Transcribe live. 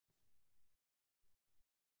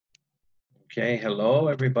Okay, hello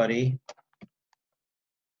everybody.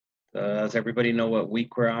 Does everybody know what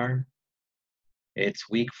week we are? It's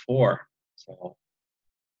week 4. So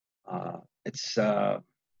it's the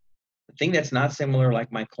thing that's not similar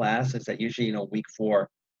like my class is that usually, week 4,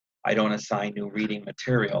 I don't assign new reading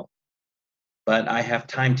material, but I have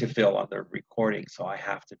time to fill on the recording, so I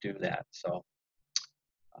have to do that. So,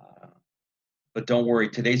 but don't worry,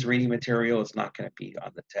 today's reading material is not going to be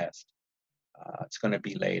on the test. It's going to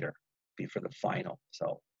be later, be for the final.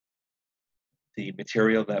 So the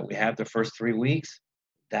material that we have the first 3 weeks,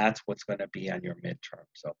 that's what's going to be on your midterm.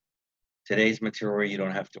 So today's material you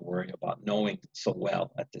don't have to worry about knowing so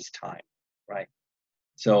well at this time, right?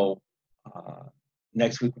 So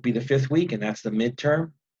next week will be the 5th week, and that's the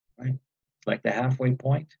midterm, right? It's like the halfway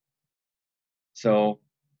point. So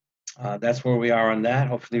that's where we are on that.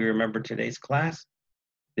 Hopefully you remember today's class.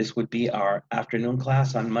 This would be our afternoon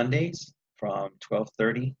class on Mondays from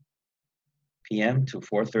 12:30 p.m. to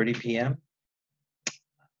 4:30 p.m.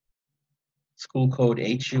 School code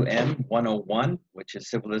HUM 101, which is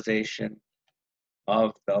Civilization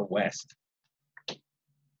of the West.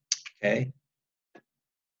 Okay.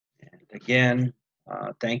 And again,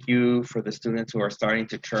 thank you for the students who are starting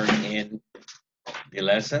to turn in the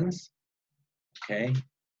lessons. Okay.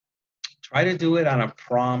 Try to do it on a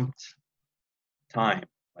prompt time.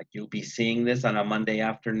 Like you'll be seeing this on a Monday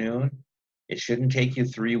afternoon. It shouldn't take you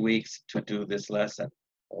 3 weeks to do this lesson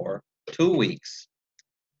or 2 weeks.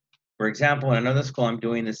 For example, in another school, I'm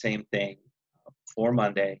doing the same thing for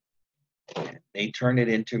Monday. And they turn it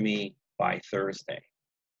into me by Thursday.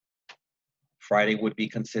 Friday would be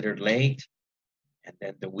considered late, and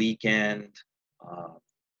then the weekend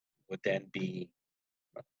would then be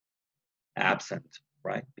absent,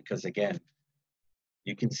 right? Because again,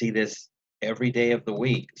 you can see this every day of the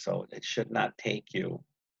week, so it should not take you,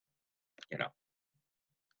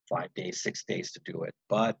 5 days, 6 days to do it.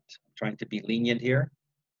 But I'm trying to be lenient here.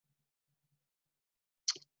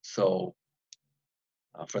 So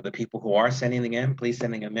for the people who are sending them in, please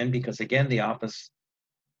send them in, because again, the office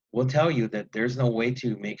will tell you that there's no way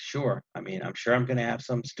to make sure. I mean, I'm sure I'm going to have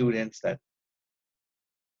some students that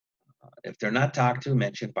if they're not talked to,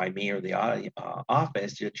 mentioned by me or the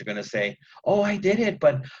office, you're going to say, oh, I did it,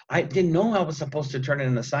 but I didn't know I was supposed to turn in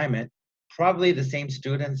an assignment. Probably the same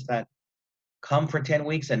students that come for 10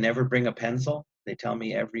 weeks and never bring a pencil. They tell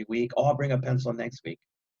me every week, oh, I'll bring a pencil next week.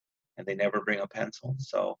 And they never bring a pencil.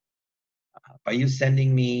 So by you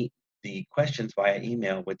sending me the questions via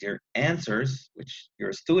email with your answers, which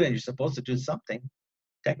you're a student, you're supposed to do something.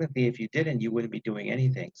 Technically, if you didn't, you wouldn't be doing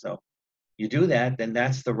anything. So you do that, then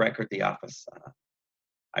that's the record the office,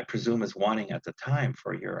 I presume, is wanting at the time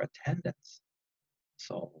for your attendance.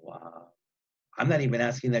 So I'm not even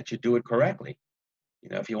asking that you do it correctly.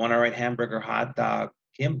 If you want to write hamburger, hot dog,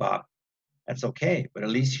 kimbap, that's okay, but at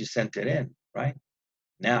least you sent it in, right?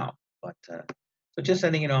 Now, but so just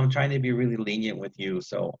sending, I'm trying to be really lenient with you.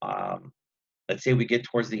 So let's say we get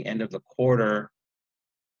towards the end of the quarter.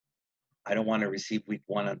 I don't want to receive week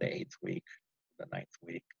 1 on the 8th week, the 9th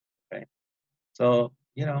week, okay? So,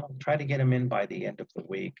 try to get them in by the end of the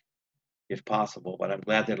week if possible, but I'm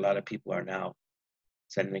glad that a lot of people are now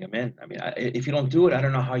sending them in. I mean, if you don't do it, I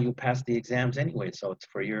don't know how you pass the exams anyway, so it's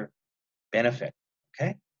for your benefit,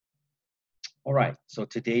 okay? All right, so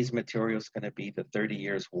today's material is going to be the 30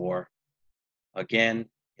 Years' War. Again,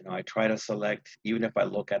 I try to select, even if I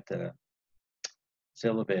look at the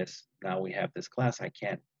syllabus, now we have this class, I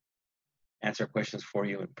can't answer questions for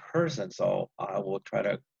you in person, so I will try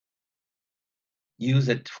to use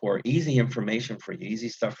it for easy information for you, easy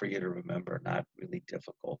stuff for you to remember, not really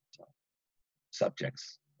difficult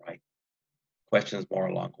subjects, right? Questions more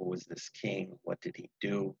along, who was this king? What did he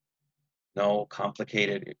do? No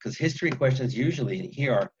complicated, because history questions usually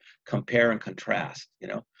here are compare and contrast,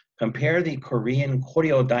 Compare the Korean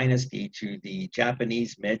Koryo dynasty to the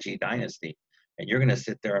Japanese Meiji dynasty, and you're going to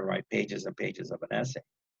sit there and write pages and pages of an essay.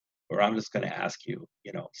 Or I'm just going to ask you,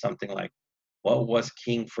 something like, what was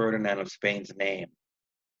King Ferdinand of Spain's name?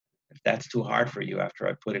 If that's too hard for you after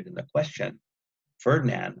I put it in the question,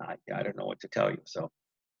 Ferdinand, I don't know what to tell you. So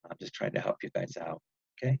I'm just trying to help you guys out,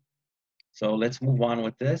 okay? So let's move on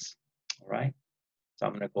with this, all right? So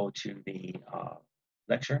I'm going to go to the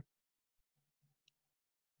lecture.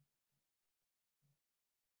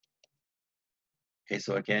 Okay,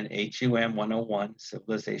 so again, HUM 101,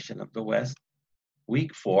 Civilization of the West,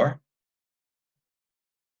 week 4.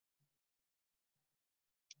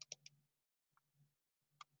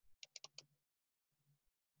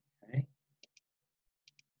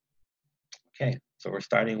 Okay, so we're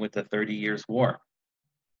starting with the 30 Years' War.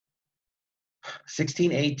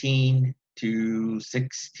 1618 to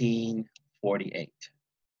 1648. 1948.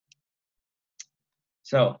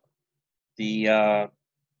 So the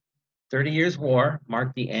 30 Years' War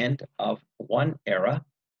marked the end of one era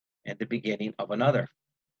and the beginning of another.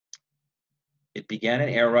 It began an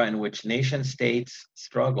era in which nation states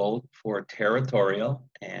struggled for territorial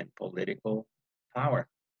and political power.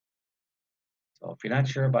 So if you're not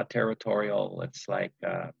sure about territorial, it's like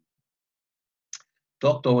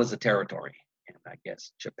Dokdo is a territory, and I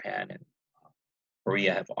guess Japan and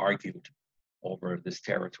Korea have argued over this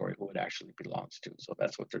territory, who it actually belongs to. So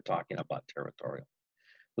that's what they're talking about, territorial.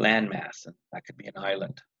 Landmass, and that could be an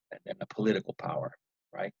island, and then a political power,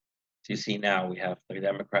 right? So you see now we have the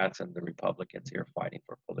Democrats and the Republicans here fighting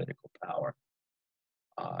for political power.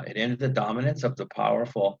 It ended the dominance of the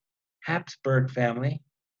powerful Habsburg family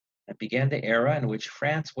and began the era in which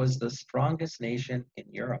France was the strongest nation in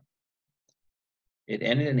Europe. It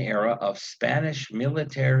ended an era of Spanish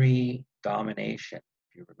military domination.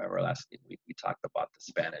 If you remember last week, we talked about the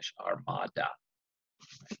Spanish Armada.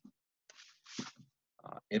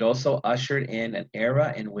 It also ushered in an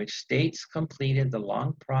era in which states completed the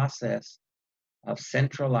long process of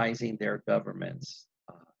centralizing their governments,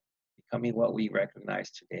 becoming what we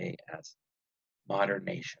recognize today as modern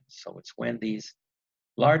nations. So it's when these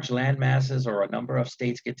large land masses or a number of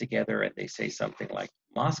states get together and they say something like,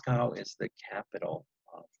 Moscow is the capital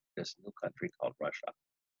of this new country called Russia,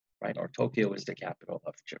 right? Or Tokyo is the capital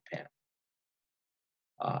of Japan.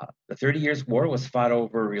 The 30 Years' War was fought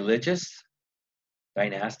over religious,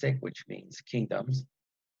 dynastic, which means kingdoms,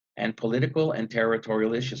 and political and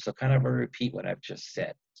territorial issues. So kind of a repeat what I've just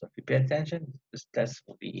said. So if you pay attention, this test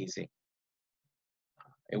will be easy.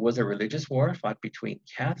 It was a religious war fought between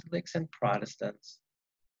Catholics and Protestants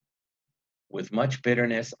with much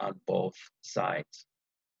bitterness on both sides.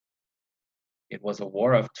 It was a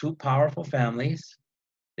war of two powerful families,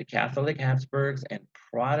 the Catholic Habsburgs and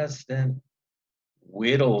Protestant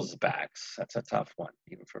Wittelsbachs. That's a tough one,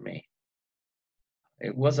 even for me.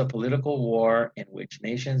 It was a political war in which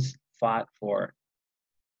nations fought for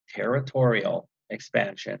territorial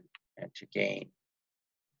expansion and to gain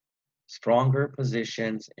stronger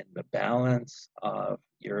positions in the balance of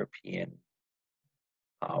European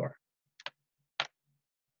power.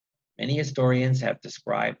 Many historians have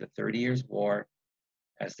described the 30 Years' War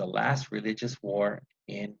as the last religious war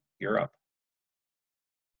in Europe.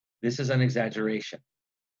 This is an exaggeration,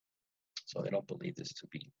 so they don't believe this to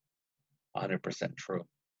be 100% true.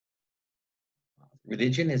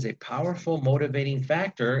 Religion is a powerful motivating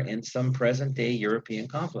factor in some present-day European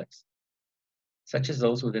conflicts, such as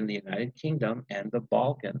those within the United Kingdom and the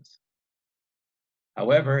Balkans.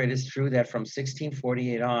 However, it is true that from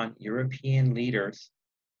 1648 on, European leaders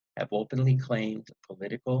have openly claimed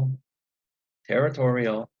political,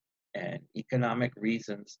 territorial, and economic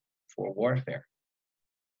reasons for warfare,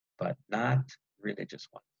 but not religious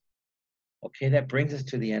ones. Okay, that brings us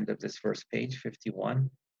to the end of this first page, 51.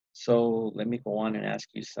 So let me go on and ask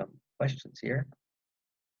you some questions here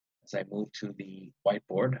as I move to the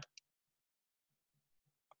whiteboard.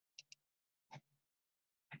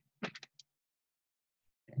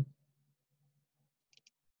 Okay.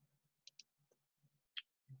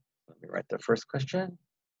 Let me write the first question.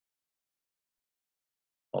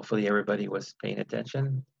 Hopefully everybody was paying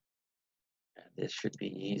attention. And this should be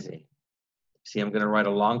easy. See, I'm going to write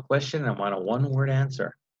a long question. I want a one-word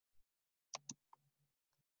answer.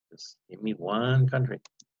 Just give me one country.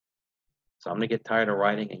 So I'm going to get tired of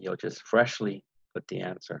writing and you'll just freshly put the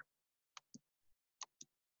answer.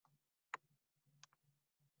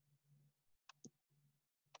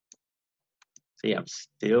 See, I'm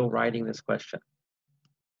still writing this question.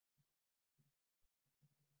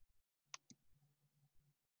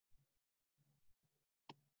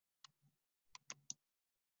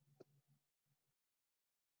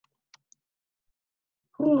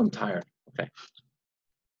 Oh, I'm tired. Okay.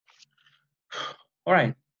 All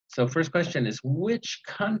right. So first question is, which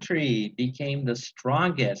country became the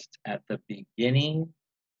strongest at the beginning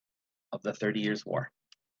of the 30 Years' War?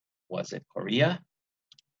 Was it Korea?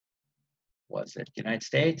 Was it United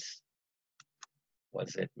States?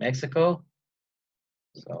 Was it Mexico?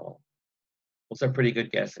 So those are pretty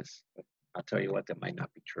good guesses. But I'll tell you what, that might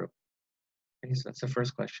not be true. Okay, so that's the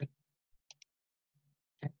first question.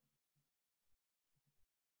 Okay.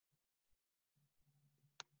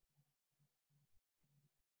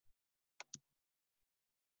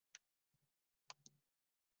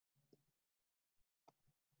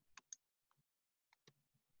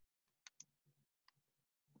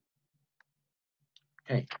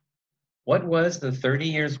 Okay. What was the 30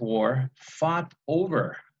 Years' War fought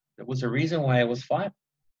over? There was a reason why it was fought,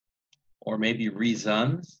 or maybe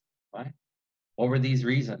reasons, right? over these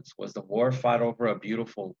reasons. Was the war fought over a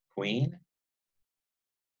beautiful queen?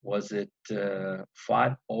 Was it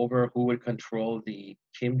fought over who would control the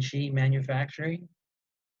kimchi manufacturing?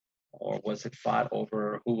 Or was it fought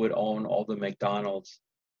over who would own all the McDonald's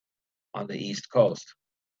on the East Coast?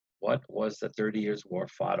 What was the 30 Years' War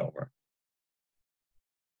fought over?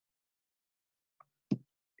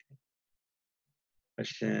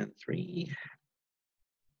 Question 3.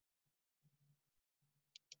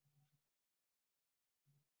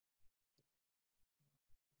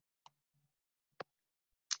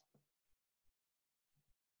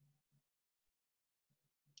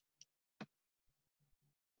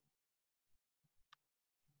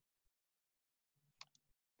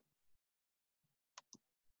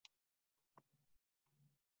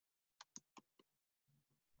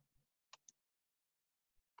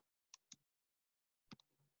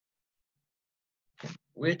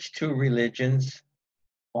 Which two religions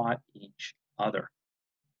fought each other?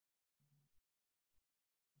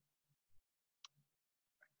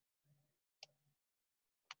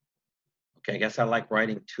 Okay, I guess I like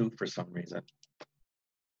writing 2 for some reason.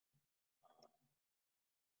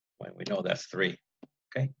 When we know that's 3.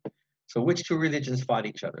 Okay, so which two religions fought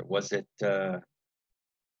each other? Was it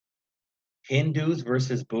Hindus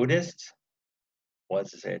versus Buddhists?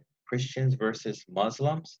 Was it Christians versus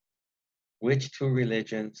Muslims? Which two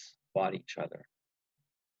religions fought each other?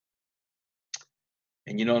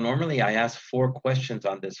 And you know, normally I ask 4 questions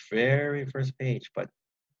on this very first page, but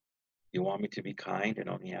you want me to be kind and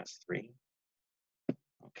only ask 3?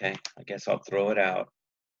 Okay, I guess I'll throw it out.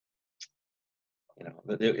 You know,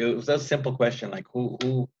 it was a simple question like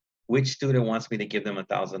which student wants me to give them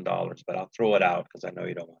 $1,000? But I'll throw it out because I know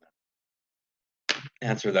you don't want to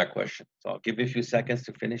answer that question. So I'll give you a few seconds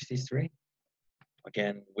to finish these 3.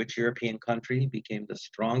 Again, which European country became the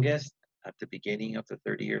strongest at the beginning of the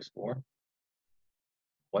 30 Years' War?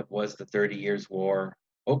 What was the 30 Years' War?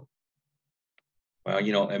 Oh, well,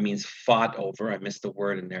 you know, it means fought over. I missed the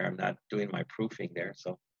word in there. I'm not doing my proofing there.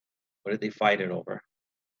 So what did they fight it over?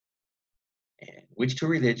 And which two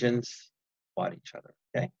religions fought each other?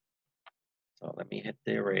 Okay. So let me hit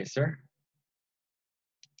the eraser.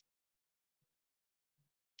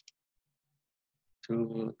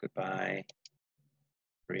 2, goodbye.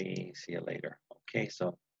 3, see you later. Okay,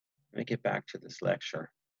 so let me get back to this lecture.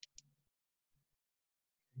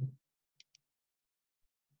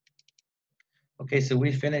 Okay, so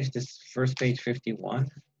we finished this first page 51. Let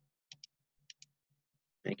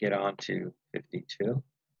me get on to 52.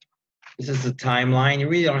 This is the timeline. You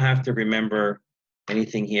really don't have to remember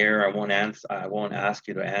anything here. I won't ask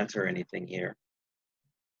you to answer anything here.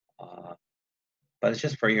 But it's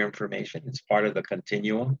just for your information. It's part of the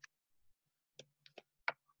continuum.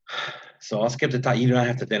 So I'll skip the top. You don't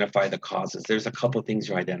have to identify the causes. There's a couple things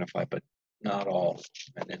you identify, but not all.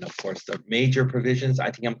 And then, of course, the major provisions.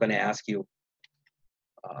 I think I'm going to ask you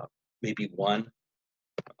maybe one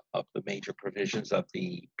of the major provisions of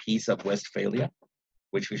the Peace of Westphalia,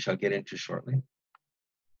 which we shall get into shortly.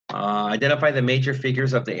 Identify the major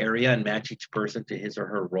figures of the area and match each person to his or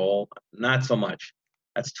her role. Not so much.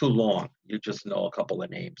 That's too long. You just know a couple of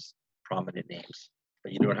names, prominent names,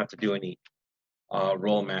 but you don't have to do any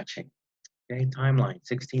role matching. Okay, timeline,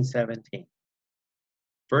 1617.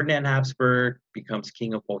 Ferdinand Habsburg becomes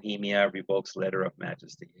king of Bohemia, revokes letter of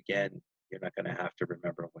majesty. Again, you're not going to have to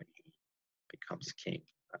remember when he becomes king.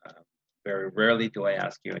 Very rarely do I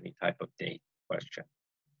ask you any type of date question,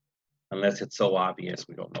 unless it's so obvious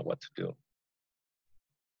we don't know what to do.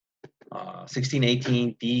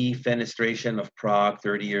 1618, defenestration of Prague,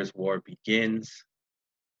 30 Years' War begins.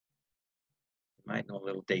 You might know a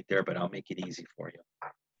little date there, but I'll make it easy for you.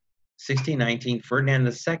 1619, Ferdinand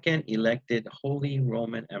II elected Holy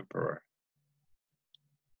Roman Emperor.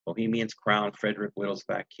 Bohemians crowned Frederick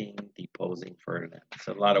Wittelsbach king, deposing Ferdinand. It's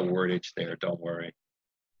a lot of wordage there, don't worry.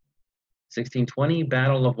 1620,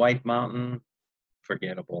 Battle of White Mountain,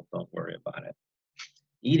 forgettable, don't worry about it.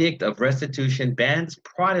 Edict of Restitution bans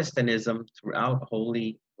Protestantism throughout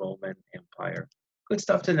Holy Roman Empire. Good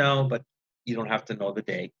stuff to know, but you don't have to know the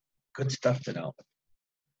date. Good stuff to know.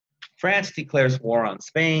 France declares war on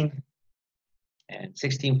Spain. And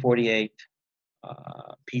 1648,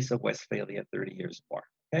 Peace of Westphalia, 30 Years' War.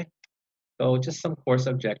 Okay, so just some course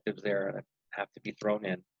objectives there that have to be thrown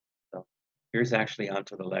in. So here's actually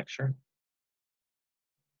onto the lecture.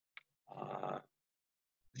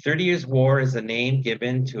 30 Years' War is a name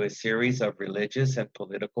given to a series of religious and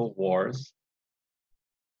political wars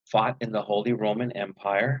fought in the Holy Roman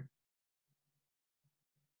Empire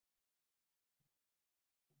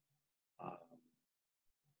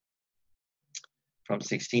from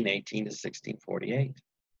 1618 to 1648.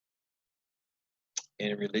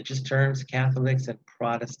 In religious terms, Catholics and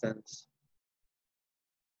Protestants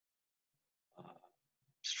uh,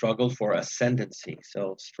 struggled for ascendancy.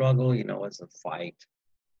 So struggle, is a fight.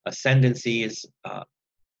 Ascendancy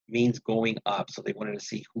means going up. So they wanted to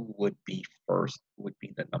see who would be first, who would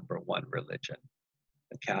be the number one religion,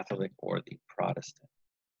 the Catholic or the Protestant.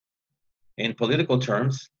 In political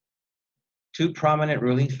terms, two prominent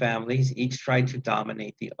ruling families each tried to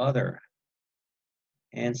dominate the other,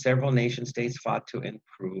 and several nation states fought to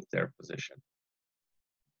improve their position.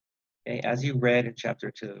 Okay, as you read in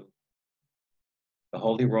chapter 2, the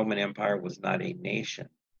Holy Roman Empire was not a nation.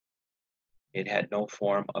 It had no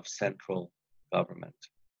form of central government.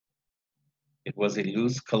 It was a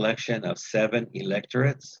loose collection of 7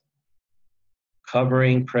 electorates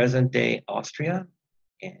covering present-day Austria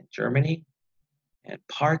and Germany and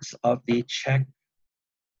parts of the Czech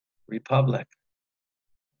Republic.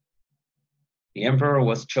 The emperor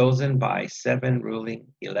was chosen by 7 ruling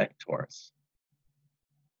electors.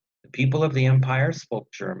 The people of the empire spoke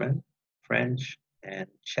German, French, and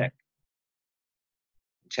Czech.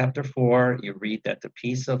 In chapter 4, you read that the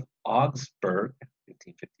Peace of Augsburg,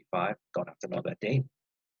 1555, don't have to know that date,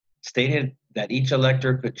 stated that each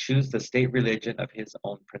elector could choose the state religion of his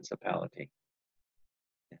own principality.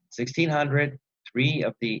 In 1600, 3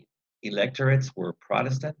 of the electorates were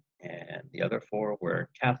Protestant and the other 4 were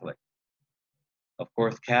Catholic. Of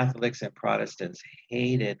course, Catholics and Protestants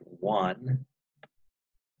hated one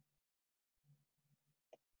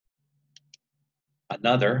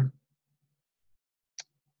another,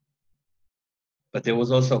 but there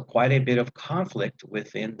was also quite a bit of conflict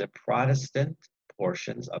within the Protestant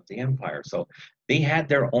portions of the empire. So they had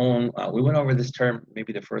their own, we went over this term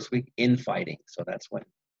maybe the first week, infighting. So that's when,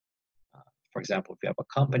 for example, if you have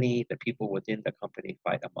a company, the people within the company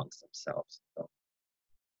fight amongst themselves. So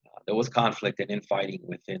there was conflict and infighting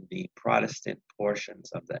within the Protestant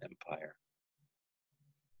portions of the empire.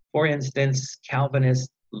 For instance,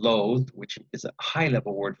 Calvinists loathed, which is a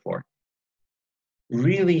high-level word for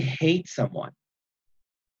really hate someone.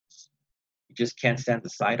 You just can't stand the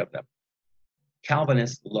sight of them.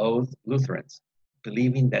 Calvinists loathed Lutherans,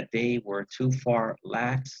 believing that they were too far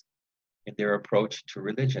lax in their approach to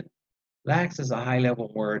religion. Lax is a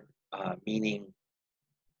high-level word meaning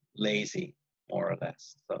lazy, more or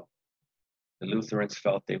less. So the Lutherans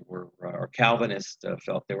felt they were, or Calvinists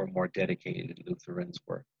felt they were more dedicated. Lutherans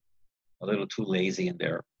were a little too lazy in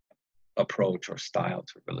their approach or style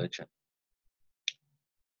to religion.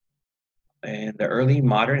 In the early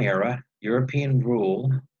modern era, European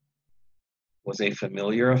rule was a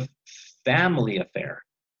familiar family affair.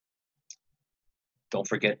 Don't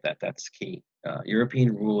forget that, that's key.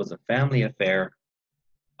 European rule is a family affair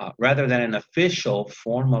rather than an official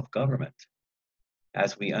form of government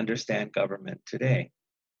as we understand government today.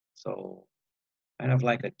 So kind of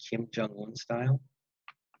like a Kim Jong-un style.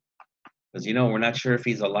 Because, we're not sure if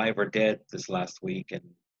he's alive or dead this last week. And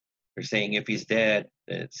they're saying if he's dead,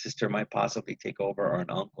 the sister might possibly take over or an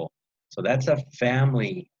uncle. So that's a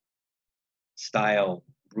family style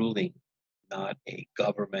ruling, not a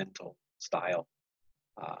governmental style.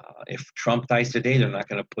 If Trump dies today, they're not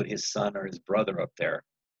going to put his son or his brother up there,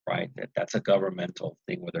 right? That's a governmental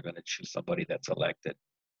thing where they're going to choose somebody that's elected.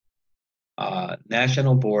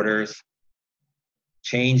 National borders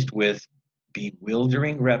changed with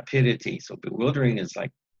bewildering rapidity. So bewildering is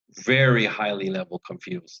like very highly level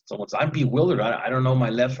confused. Someone's, I'm bewildered. I don't know my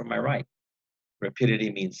left from my right.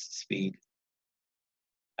 Rapidity means speed.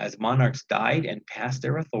 As monarchs died and passed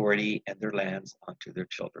their authority and their lands onto their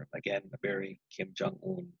children. Again, a very Kim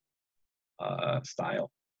Jong-un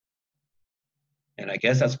style. And I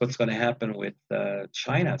guess that's what's going to happen with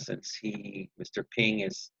China, since Mr. Ping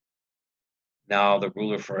is now the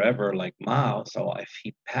ruler forever like Mao. So if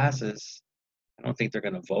he passes, I don't think they're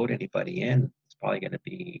going to vote anybody in. It's probably going to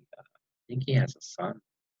be, I think he has a son.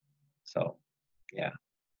 So, yeah.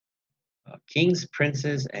 Kings,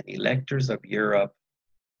 princes, and electors of Europe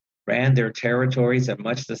ran their territories in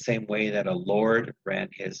much the same way that a lord ran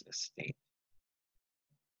his estate.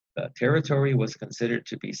 The territory was considered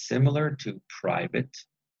to be similar to private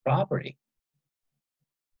property.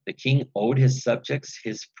 The king owed his subjects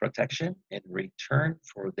his protection in return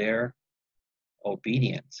for their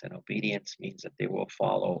obedience. And obedience means that they will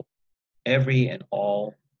follow every and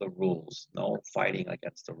all the rules, no fighting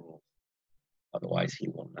against the rules. Otherwise, he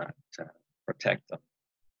will not protect them.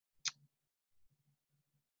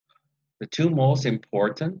 The two most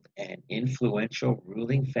important and influential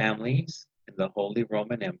ruling families in the Holy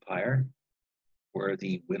Roman Empire were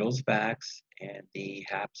the Wittelsbachs and the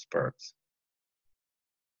Habsburgs.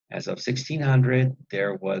 As of 1600,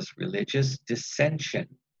 there was religious dissension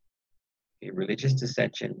Okay, religious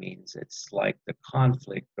dissension means it's like the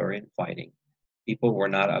conflict or infighting. People were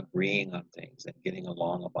not agreeing on things and getting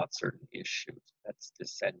along about certain issues. That's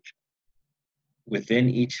dissension. Within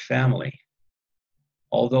each family,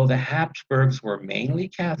 although the Habsburgs were mainly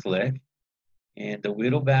Catholic and the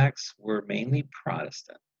Wittelsbachs were mainly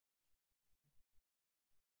Protestant,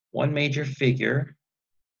 one major figure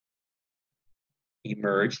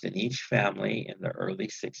emerged in each family in the early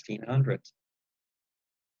 1600s.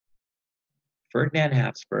 Ferdinand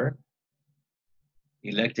Habsburg,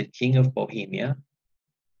 elected King of Bohemia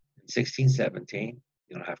in 1617,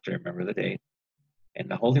 you don't have to remember the date, and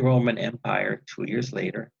the Holy Roman Empire 2 years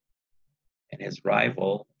later, and his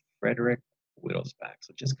rival, Frederick Wittelsbach.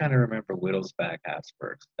 So just kind of remember Wittelsbach,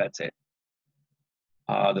 Habsburgs, that's it.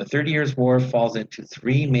 The 30 Years' War falls into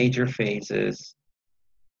three major phases,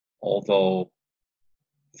 although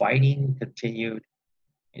fighting continued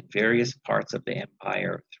in various parts of the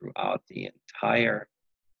empire throughout the entire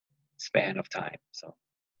span of time. So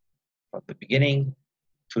from the beginning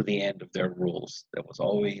to the end of their rules, there was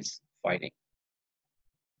always fighting.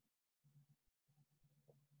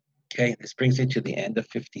 Okay, this brings me to the end of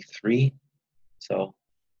 53. So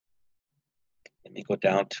let me go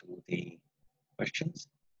down to the questions.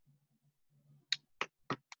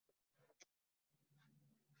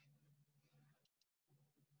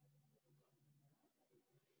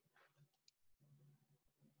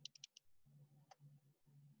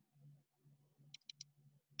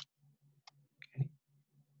 Okay.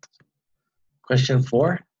 Question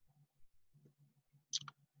 4.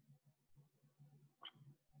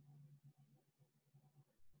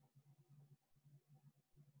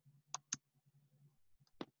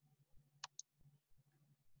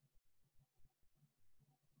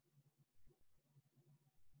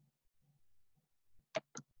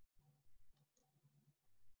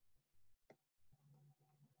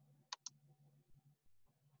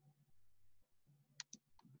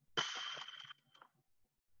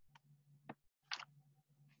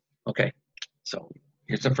 Okay, so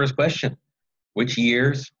here's the first question. Which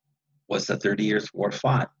years was the 30 Years' War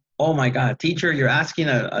fought? Oh my God, teacher, you're asking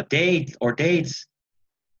a date or dates.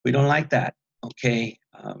 We don't like that. Okay,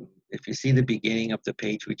 if you see the beginning of the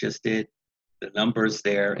page we just did, the numbers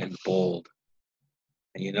there in bold,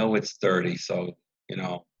 and you know it's 30. So, you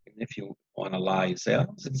know, even if you want to lie, you say,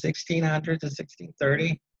 oh, is it 1600 to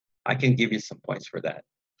 1630? I can give you some points for that.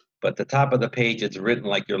 But the top of the page, it's written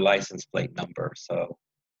like your license plate number. So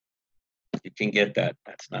you can get that.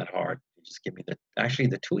 That's not hard. You just give me actually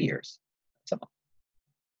the 2 years. That's all.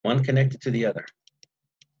 One connected to the other.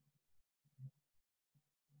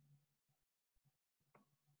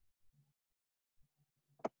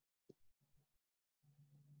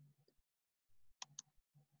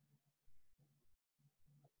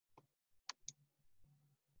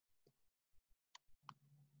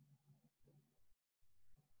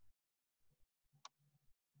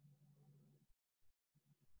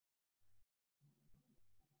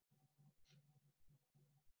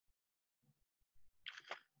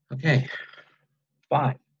 Okay,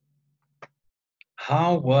 5.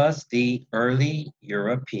 How was the early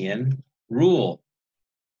European rule?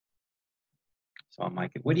 So I'm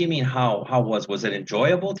like, what do you mean how was it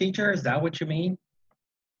enjoyable, teacher? Is that what you mean?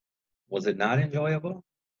 Was it not enjoyable?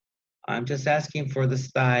 I'm just asking for the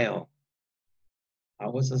style.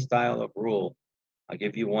 How was the style of rule? I'll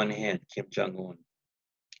give you one hint, Kim Jong-un.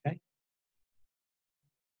 Okay?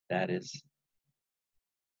 That is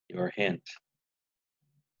your hint.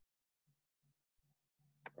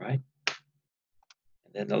 Right?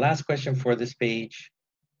 And then the last question for this page,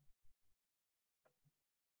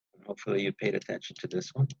 hopefully you paid attention to this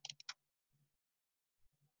one.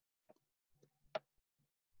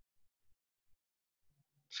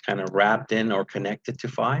 It's kind of wrapped in or connected to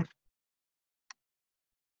 5.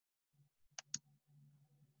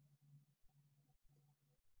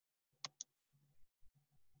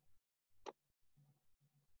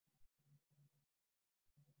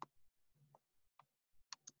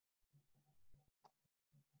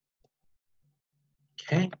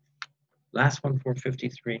 Okay, last one for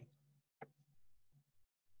 53.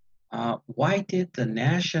 Why did the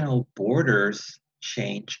national borders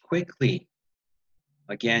change quickly?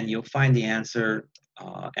 Again, you'll find the answer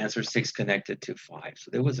 6 connected to 5.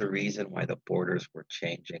 So there was a reason why the borders were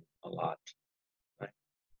changing a lot. Right?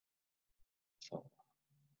 So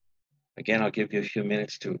again, I'll give you a few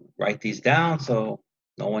minutes to write these down so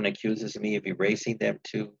no one accuses me of erasing them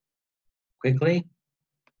too quickly.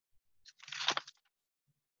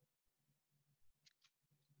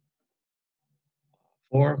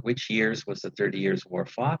 For which years was the 30 Years' War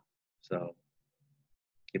fought? So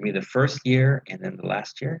Give me the first year and then the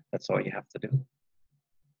last year. That's all you have to do.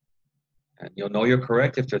 And you'll know you're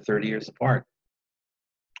correct if they're 30 years apart.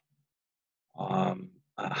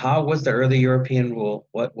 How was the early European rule?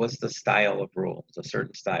 What was the style of rule? It's a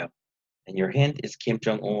certain style. And your hint is Kim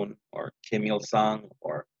Jong-un or Kim Il-sung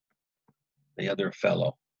or the other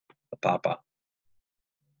fellow, the Papa.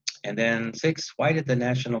 And then 6, why did the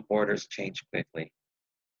national borders change quickly?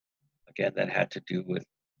 Again, that had to do with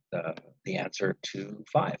the answer to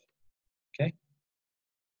 5. Okay.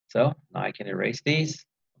 So now I can erase these.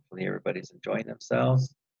 Hopefully everybody's enjoying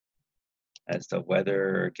themselves as the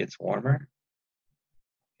weather gets warmer.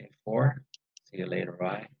 Okay, 4. See you later,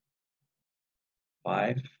 bye.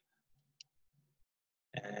 5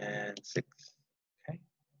 and 6. Okay.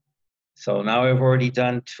 So now I've already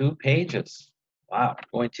done 2 pages. Wow,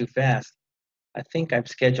 going too fast. I think I'm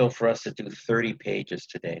scheduled for us to do 30 pages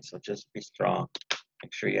today, so just be strong.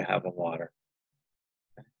 Make sure you have a water.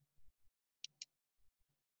 Okay.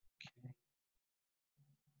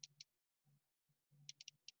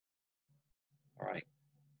 All right.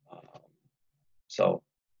 So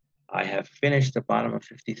I have finished the bottom of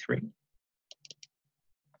 53.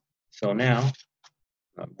 So now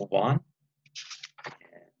I'll move on.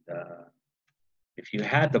 And if you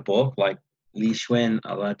had the book, like Li Xuan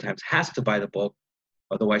a lot of times has to buy the book,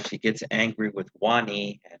 otherwise she gets angry with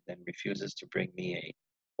Wani and then refuses to bring me a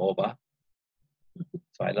boba.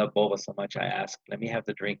 So I love boba so much, I ask, let me have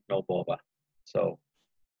the drink, no boba. So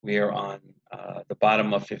we are on the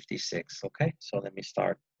bottom of 56, okay? So let me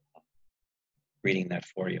start reading that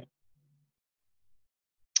for you.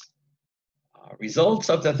 Results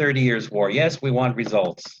of the 30 Years' War. Yes, we want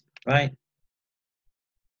results, right?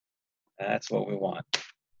 That's what we want.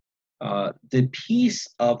 The Peace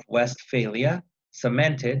of Westphalia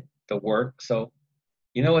cemented the work. So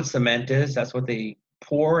you know what cement is? That's what they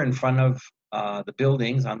pour in front of the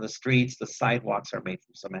buildings on the streets. The sidewalks are made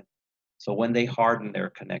from cement. So when they harden,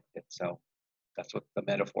 they're connected. So that's what the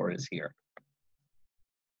metaphor is here.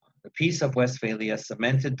 The Peace of Westphalia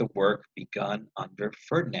cemented the work begun under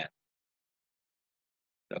Ferdinand.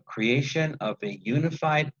 The creation of a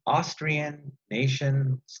unified Austrian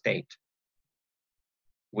nation state,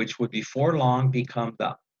 which would before long become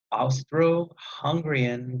the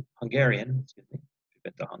Austro-Hungarian, excuse me, we've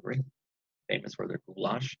been to Hungary, famous for their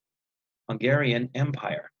goulash, Hungarian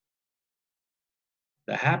Empire.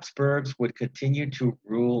 The Habsburgs would continue to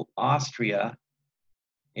rule Austria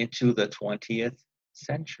into the 20th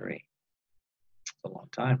century. It's a long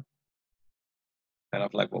time. Kind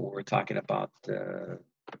of like what we were talking about the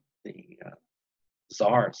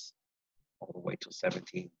czars all the way to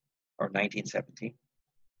 1917.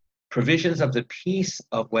 Provisions of the Peace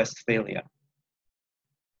of Westphalia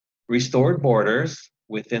restored borders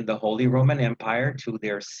within the Holy Roman Empire to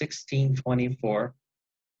their 1624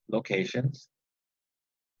 locations,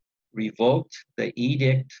 revoked the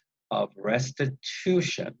Edict of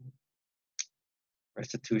Restitution.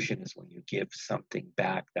 Restitution is when you give something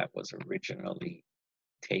back that was originally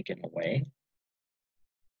taken away.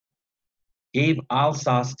 Gave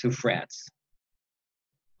Alsace to France.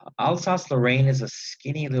 Alsace-Lorraine is a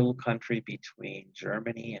skinny little country between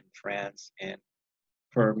Germany and France, and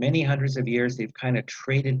for many hundreds of years, they've kind of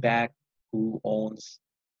traded back who owns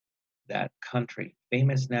that country.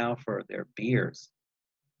 Famous now for their beers.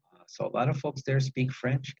 So a lot of folks there speak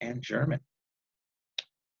French and German.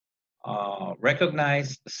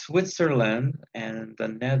 Recognized Switzerland and the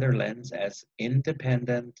Netherlands as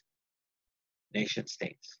independent nation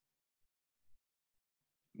states.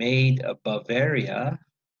 Made Bavaria,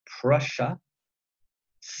 Prussia,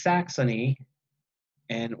 Saxony,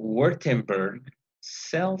 and Württemberg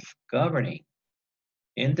self-governing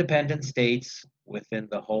independent states within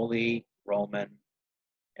the Holy Roman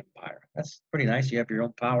Empire. That's pretty nice. You have your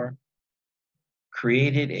own power.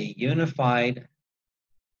 Created a unified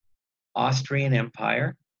Austrian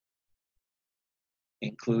Empire,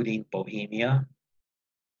 including Bohemia,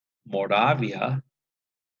 Moravia,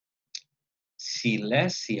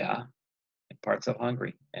 Silesia, and parts of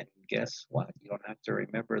Hungary. And guess what? You don't have to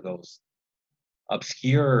remember those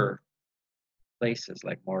obscure places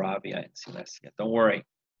like Moravia and Silesia. Don't worry,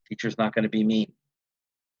 teacher's not going to be mean.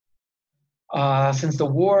 Since the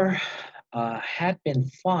war had been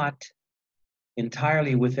fought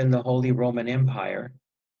entirely within the Holy Roman Empire,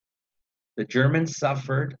 the Germans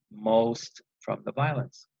suffered most from the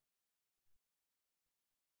violence.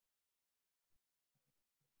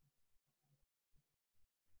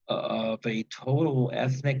 Of a total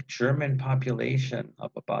ethnic German population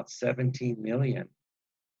of about 17 million,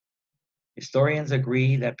 historians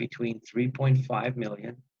agree that between 3.5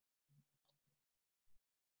 million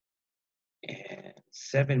and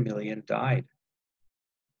 7 million died.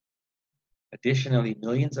 Additionally,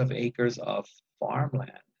 millions of acres of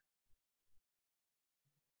farmland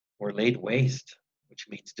were laid waste, which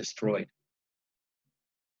means destroyed.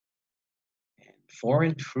 And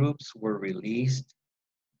foreign troops were released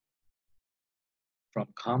from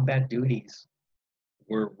combat duties,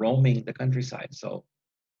 were roaming the countryside. So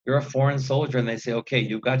you're a foreign soldier and they say, okay,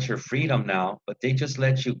 you got your freedom now, but they just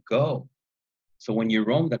let you go. So when you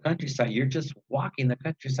roam the countryside, you're just walking the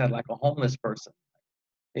countryside like a homeless person.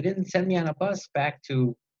 They didn't send me on a bus back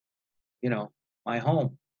to, my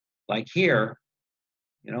home. Like here,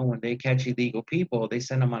 when they catch illegal people, they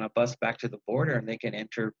send them on a bus back to the border and they can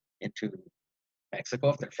enter into Mexico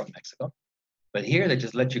if they're from Mexico. But here they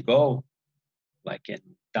just let you go, like in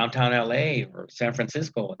downtown LA or San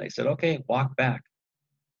Francisco. And they said, okay, walk back.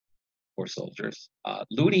 Poor soldiers.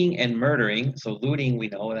 Looting and murdering. So looting, we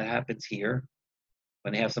know that happens here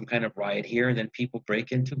when they have some kind of riot here, and then people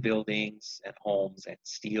break into buildings and homes and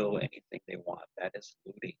steal anything they want. That is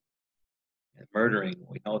looting. And murdering,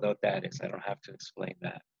 we know what that is. I don't have to explain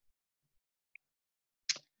that.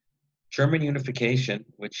 German unification,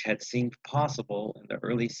 which had seemed possible in the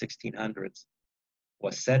early 1600s,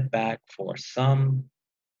 was set back for some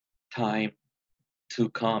time to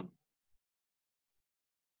come.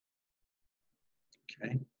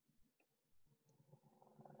 Okay.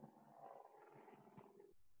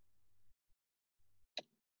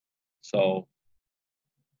 So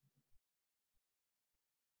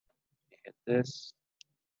hit this.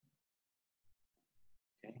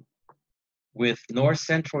 Okay. With North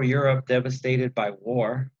Central Europe devastated by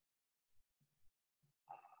war,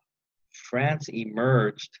 France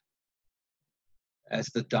emerged as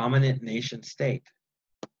the dominant nation state.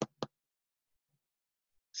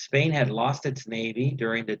 Spain had lost its navy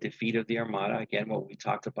during the defeat of the Armada. Again, what we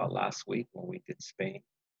talked about last week when we did Spain.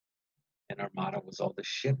 And Armada was all the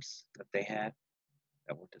ships that they had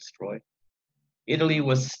that were destroyed. Italy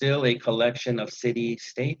was still a collection of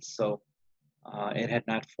city-states, so it had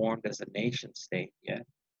not formed as a nation state yet.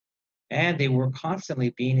 And they were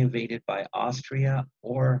constantly being invaded by Austria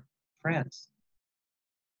or France.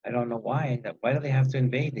 I don't know why. Why do they have to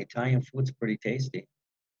invade? The Italian food's pretty tasty.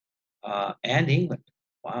 And England.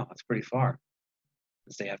 Wow, that's pretty far,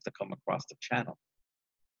 because they have to come across the channel.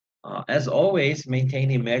 As always,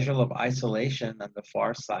 maintain a measure of isolation on the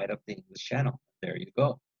far side of the English Channel. There you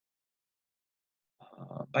go.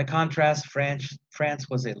 By contrast, France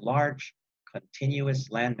was a large, continuous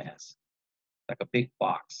landmass, like a big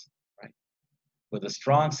box, right? With a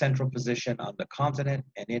strong central position on the continent,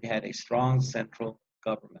 and it had a strong central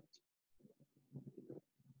government.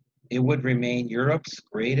 It would remain Europe's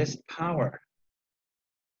greatest power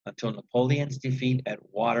until Napoleon's defeat at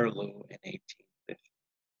Waterloo in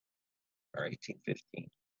 1815.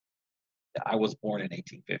 I was born in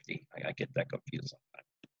 1850. I get that confused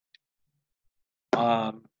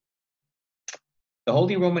sometimes. The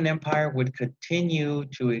Holy Roman Empire would continue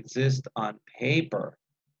to exist on paper.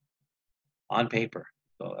 On paper.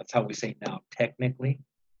 So that's how we say now, technically.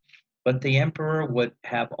 But the emperor would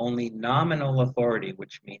have only nominal authority,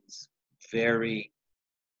 which means very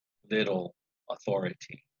little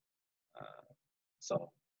authority.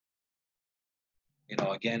 So,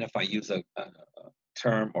 again, if I use a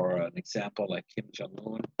term or an example like Kim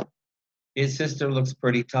Jong-un, his sister looks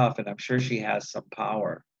pretty tough, and I'm sure she has some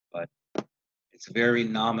power, but it's very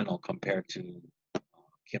nominal compared to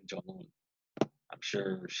Kim Jong-un. I'm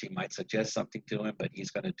sure she might suggest something to him, but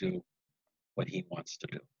he's going to do what he wants to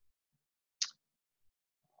do.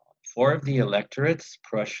 4 of the electorates,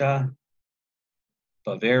 Prussia,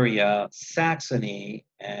 Bavaria, Saxony,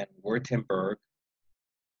 and Württemberg,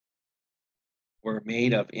 were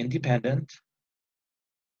made of independent,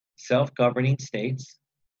 self-governing states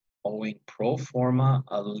owing pro forma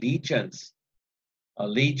allegiance.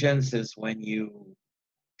 Allegiance is when you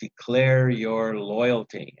declare your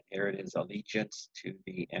loyalty. Here it is, allegiance to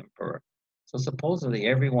the emperor. So supposedly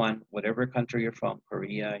everyone, whatever country you're from,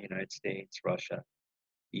 Korea, United States, Russia,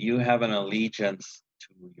 you have an allegiance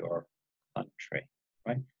to your country,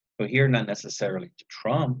 right? So here, not necessarily to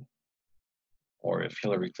Trump, or if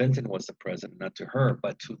Hillary Clinton was the president, not to her,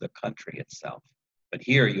 but to the country itself. But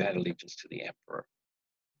here you had allegiance to the emperor.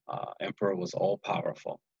 Emperor was all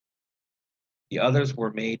powerful. The others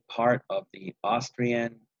were made part of the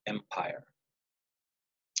Austrian Empire.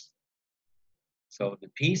 So the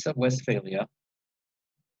Peace of Westphalia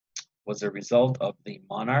was a result of the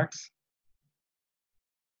monarchs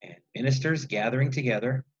and ministers gathering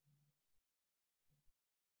together.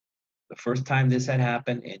 The first time this had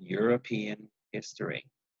happened in European history.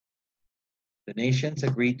 The nations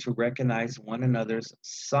agreed to recognize one another's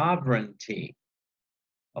sovereignty.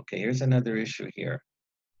 Okay, here's another issue here.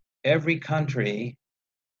 Every country,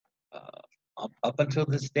 up until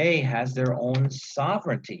this day, has their own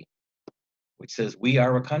sovereignty, which says we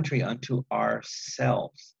are a country unto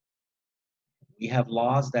ourselves. We have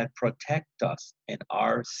laws that protect us and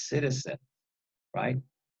our citizens, right?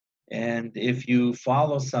 And if you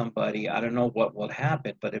follow somebody, I don't know what will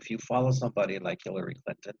happen, but if you follow somebody like Hillary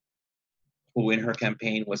Clinton, who in her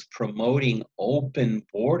campaign was promoting open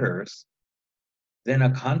borders, then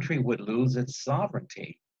a country would lose its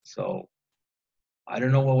sovereignty. So I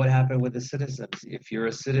don't know what would happen with the citizens. If you're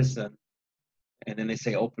a citizen and then they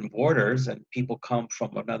say open borders and people come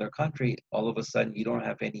from another country, all of a sudden you don't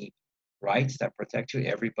have any rights that protect you.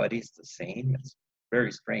 Everybody's the same. It's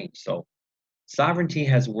very strange. So sovereignty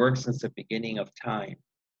has worked since the beginning of time.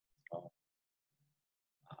 So,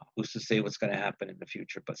 who's to say what's going to happen in the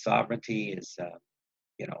future? But sovereignty is,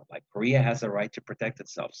 like Korea has a right to protect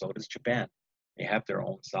itself. So does Japan. They have their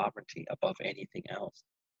own sovereignty above anything else.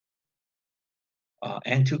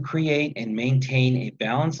 And to create and maintain a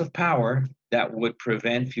balance of power that would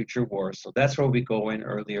prevent future wars. So that's where we go in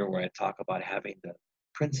earlier, where I talk about having the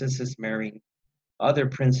princesses marrying other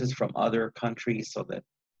princes from other countries so that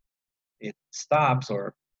it stops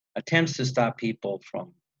or attempts to stop people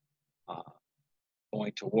from uh,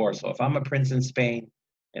 going to war. So if I'm a prince in Spain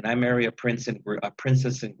and I marry a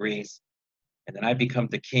princess in Greece, and then I become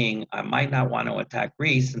the king, I might not want to attack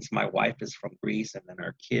Greece since my wife is from Greece and then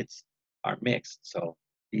our kids are mixed. So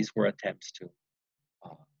these were attempts to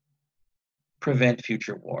uh, prevent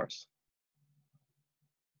future wars.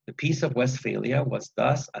 The Peace of Westphalia was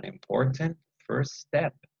thus an important first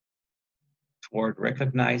step toward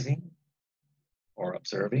recognizing or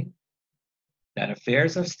observing that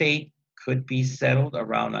affairs of state could be settled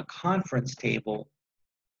around a conference table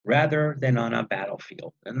rather than on a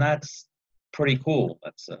battlefield. And that's pretty cool.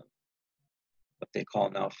 That's what they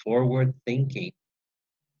call now forward thinking.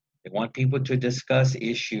 They want people to discuss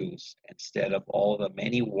issues instead of all the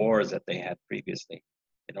many wars that they had previously.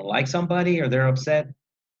 They don't like somebody or they're upset,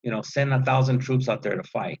 send 1,000 troops out there to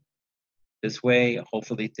fight. This way,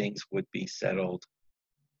 hopefully, things would be settled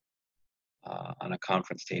on a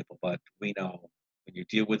conference table. But we know when you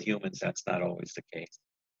deal with humans, that's not always the case.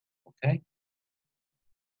 Okay?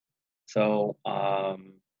 So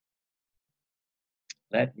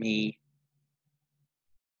let me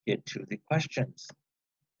get to the questions.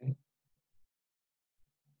 Okay?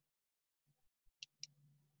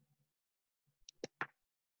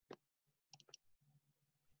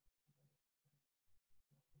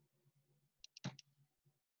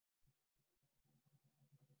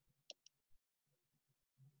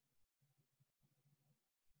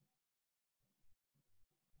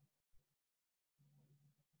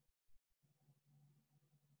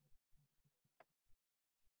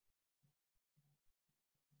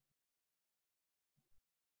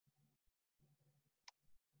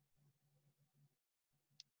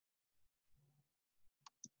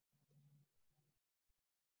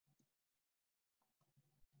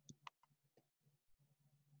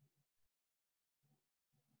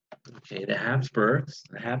 Okay, the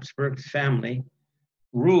Habsburgs family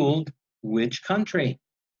ruled which country?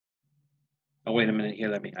 Oh, wait a minute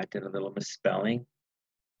here. I did a little misspelling.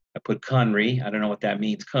 I put Conry. I don't know what that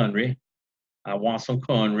means, Conry. I want some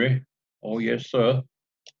Conry. Oh, yes, sir.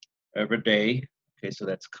 Every day. Okay, so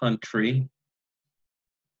that's country.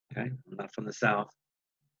 Okay, I'm not from the South.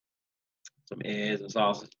 Some is and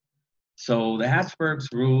sauces. So the Habsburgs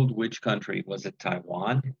ruled which country? Was it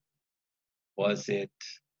Taiwan? Was it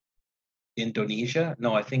Indonesia?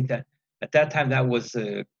 No, I think that at that time that was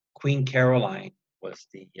Queen Caroline was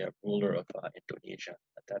the ruler of Indonesia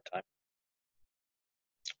at that time.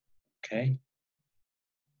 Okay,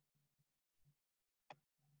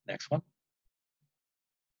 next one.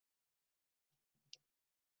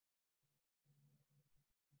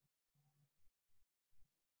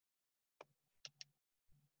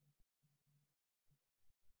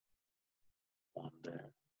 One there.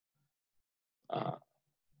 Uh,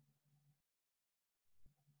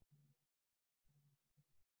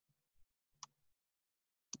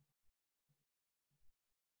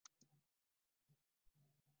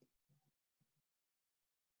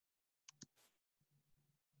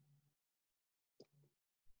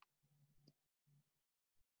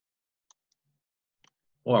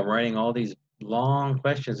 oh, I'm writing all these long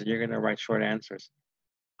questions and you're going to write short answers.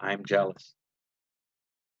 I'm jealous.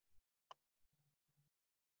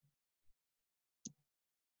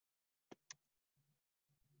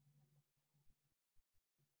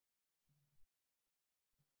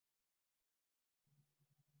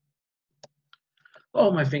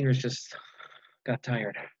 Oh, my fingers just got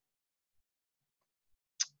tired.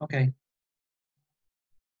 Okay.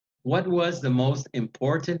 What was the most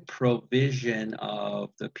important provision of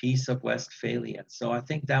the Peace of Westphalia? So I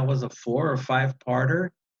think that was a 4 or 5-parter.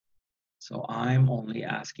 So I'm only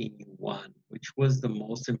asking you one. Which was the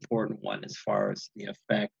most important one as far as the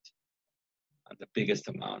effect on the biggest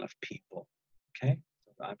amount of people? Okay,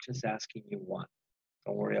 so I'm just asking you one.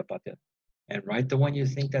 Don't worry about that. And write the one you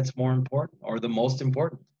think that's more important or the most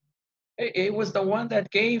important. It was the one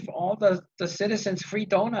that gave all the citizens free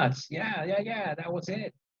donuts. Yeah, yeah, yeah, that was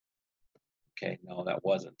it. Okay, no, that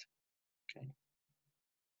wasn't. Okay.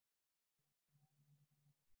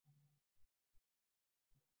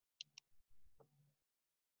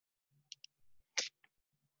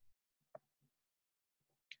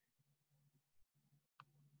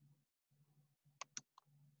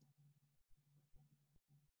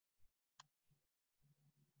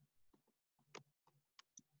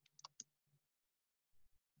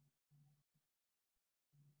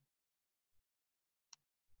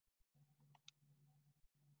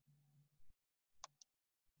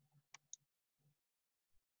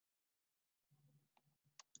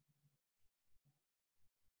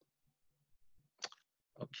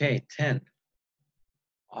 Okay, 10.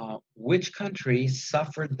 Which country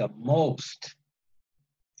suffered the most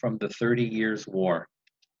from the 30 Years' War?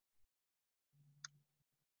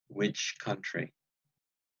 Which country?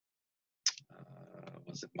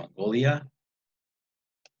 Was it Mongolia?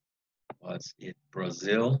 Was it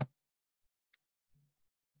Brazil?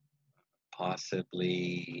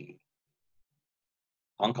 Possibly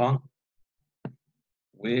Hong Kong?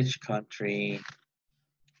 Which country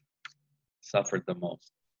suffered the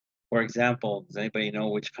most? For example, does anybody know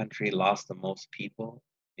which country lost the most people,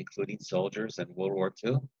 including soldiers, in World War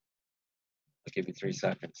II? I'll give you 3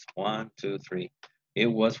 seconds. 1, 2, 3. It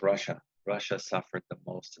was Russia. Russia suffered the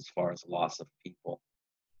most as far as loss of people,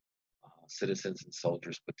 citizens and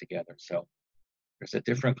soldiers put together. So there's a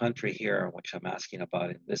different country here, which I'm asking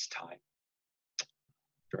about in this time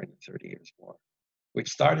during the 30 Years' War, which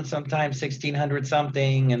started sometime 1600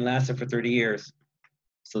 something and lasted for 30 years.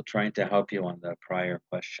 Still trying to help you on the prior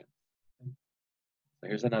question. So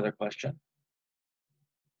here's another question.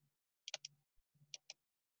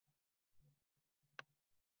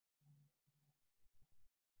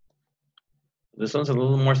 This one's a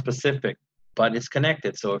little more specific, but it's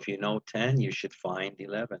connected. So if you know 10, you should find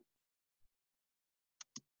 11.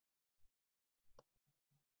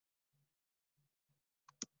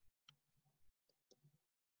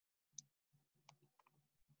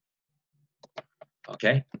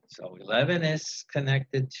 Okay, so 11 is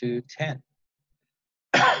connected to 10.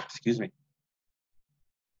 Excuse me.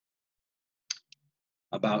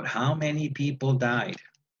 About how many people died?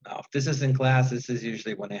 Now, if this is in class, this is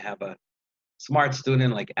usually when I have a smart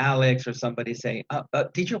student like Alex or somebody say,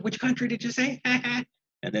 teacher, which country did you say?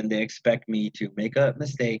 And then they expect me to make a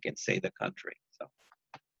mistake and say the country. So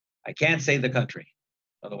I can't say the country.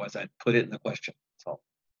 Otherwise, I'd put it in the question. So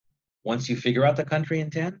once you figure out the country in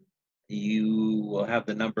 10, you will have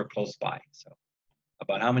the number close by. So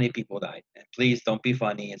about how many people died. And please don't be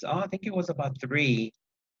funny. It's, I think it was about 3.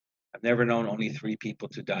 I've never known only 3 people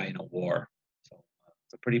to die in a war. So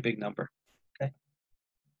it's a pretty big number. Okay.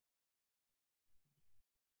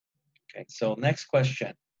 Okay, so next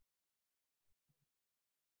question.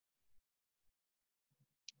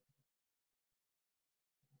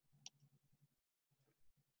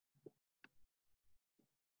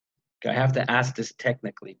 I have to ask this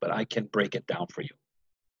technically, but I can break it down for you.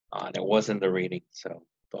 And it wasn't the reading, so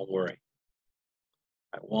don't worry.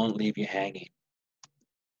 I won't leave you hanging.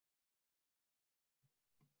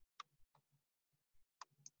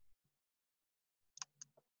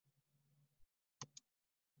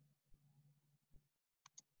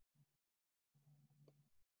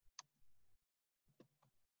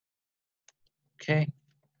 Okay.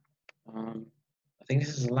 I think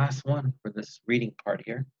this is the last one for this reading part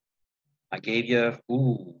here. I gave you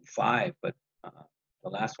 5, but the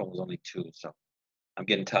last one was only 2, so I'm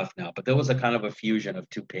getting tough now. But there was a kind of a fusion of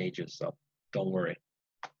 2 pages, so don't worry.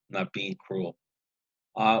 I'm not being cruel.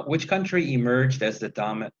 Which country emerged as the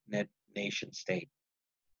dominant nation state?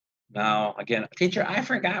 Now, again, teacher, I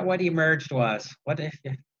forgot what emerged was. What if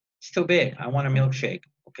it's too big? I want a milkshake.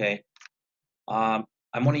 Okay.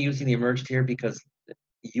 I'm only using the emerged here because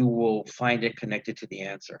you will find it connected to the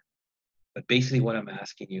answer. But basically, what I'm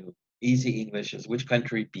asking you, easy English, is which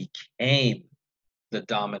country became the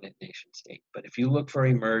dominant nation state? But if you look for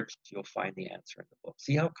emerged, you'll find the answer in the book.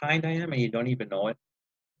 See how kind I am, and you don't even know it,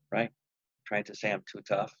 right? Trying to say I'm too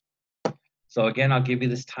tough. So again, I'll give you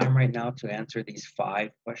this time right now to answer these 5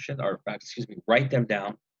 questions, or excuse me, write them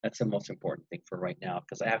down. That's the most important thing for right now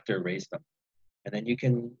because I have to erase them. And then you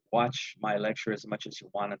can watch my lecture as much as you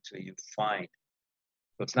want until you find.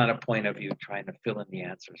 So it's not a point of you trying to fill in the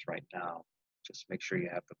answers right now. Just make sure you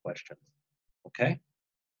have the questions. Okay?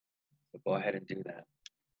 So go ahead and do that.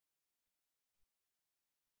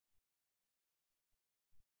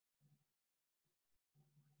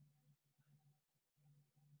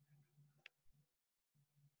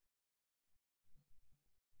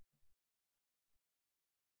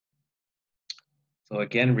 So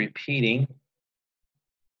again, repeating,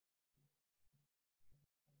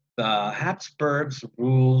 the Habsburgs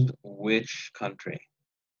ruled which country?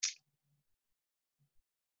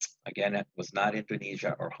 Again, it was not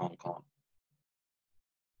Indonesia or Hong Kong.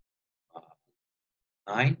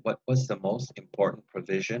 9, what was the most important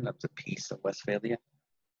provision of the Peace of Westphalia?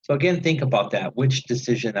 So again, think about that. Which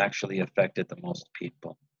decision actually affected the most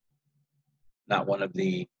people? Not one of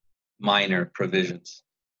the minor provisions.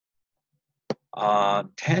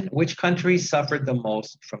 10, which country suffered the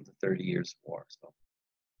most from the 30 Years' War? So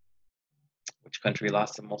which country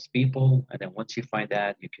lost the most people? And then once you find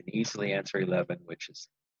that, you can easily answer 11, which is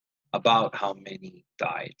about how many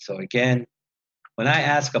died. So again, when I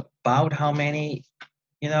ask about how many,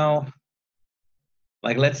 you know,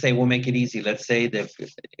 like let's say we'll make it easy. Let's say that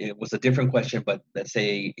it was a different question, but let's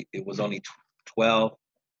say it was only 12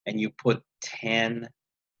 and you put 10,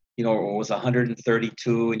 you know, or it was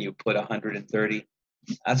 132 and you put 130.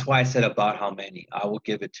 That's why I said about how many. I will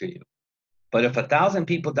give it to you. But if 1,000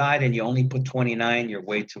 people died and you only put 29, you're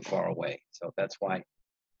way too far away. So that's why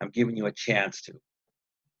I'm giving you a chance to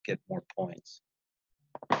get more points.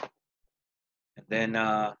 And then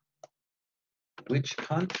which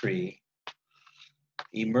country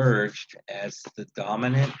emerged as the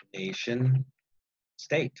dominant nation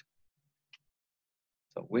state?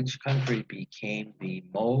 So which country became the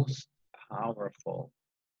most powerful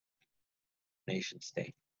nation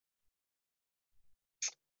state?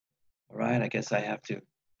 All right, I guess I have to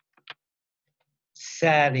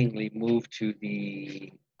sadly move to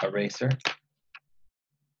the eraser.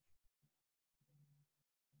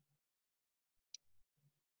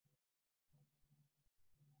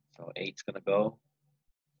 So 8's gonna go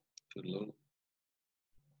to Lou.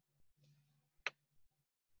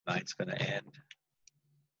 9's gonna end.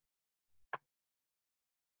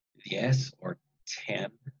 Yes, or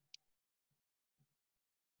 10.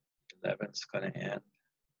 11's gonna end.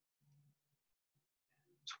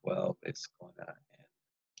 12 is gonna end.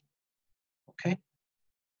 Okay,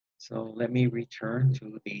 so let me return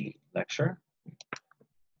to the lecture.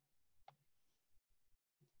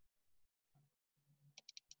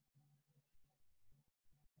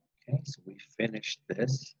 Okay, so we finished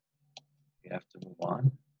this. We have to move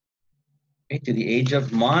on. Okay, to the age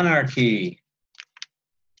of monarchy,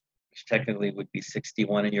 which technically would be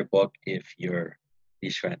 61 in your book if you're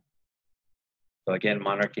Ishran. So again,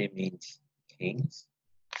 monarchy means kings.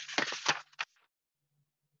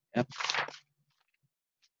 Yep.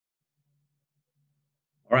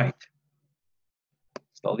 All right.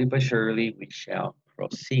 Slowly but surely, we shall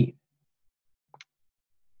proceed.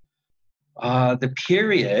 The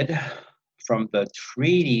period from the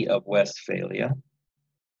Treaty of Westphalia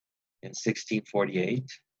in 1648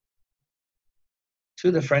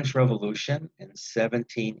 to the French Revolution in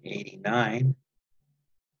 1789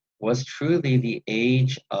 was truly the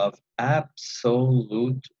age of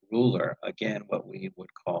absolute ruler. Again, what we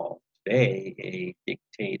would call today a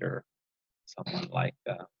dictator, someone like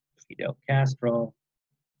Fidel Castro,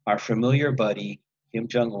 our familiar buddy Kim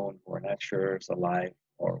Jong-un, who we're not sure is alive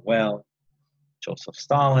or well, Joseph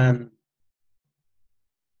Stalin,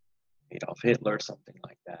 Adolf Hitler, something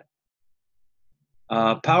like that.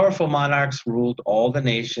 Powerful monarchs ruled all the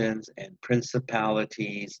nations and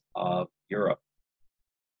principalities of Europe.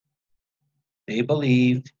 They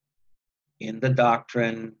believed in the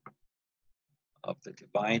doctrine of the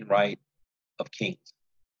divine right of kings.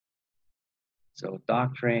 So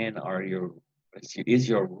doctrine is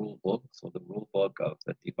your rule book. So the rule book of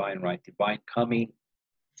the divine right, divine coming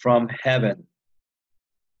from heaven.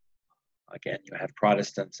 Again, you have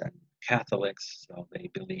Protestants and Catholics, so they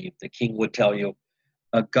believe the king would tell you,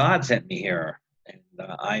 God sent me here, and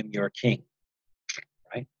I'm your king,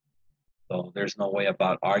 right? So there's no way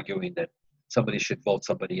about arguing that somebody should vote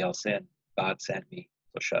somebody else in. God sent me,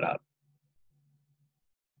 so shut up.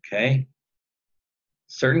 Okay?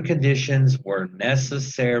 Certain conditions were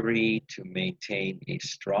necessary to maintain a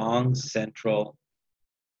strong central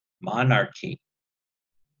monarchy.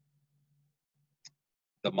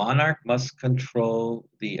 The monarch must control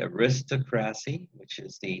the aristocracy, which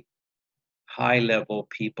is the high-level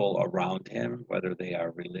people around him, whether they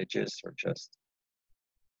are religious or just,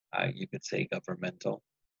 you could say, governmental.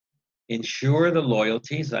 ensure the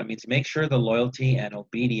loyalty, so that means make sure the loyalty and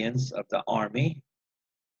obedience of the army,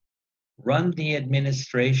 run the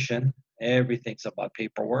administration, everything's about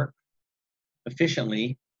paperwork,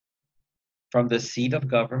 efficiently from the seat of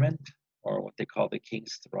government, or what they call the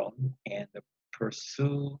king's throne, and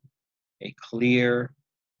pursue a clear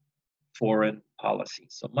foreign policy.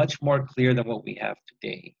 So much more clear than what we have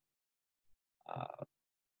today. Uh,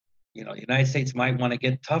 the United States might want to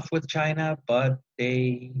get tough with China, but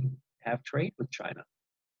they have trade with China,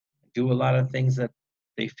 do a lot of things that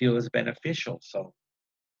they feel is beneficial. So,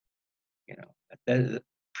 at the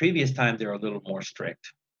previous time, they're a little more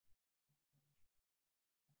strict.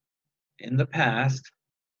 In the past,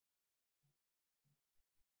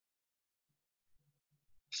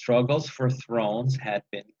 struggles for thrones had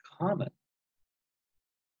been common.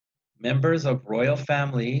 Members of royal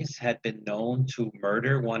families had been known to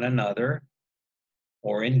murder one another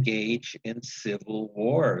or engage in civil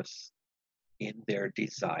wars in their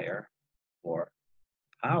desire for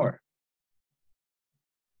power.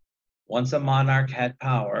 Once a monarch had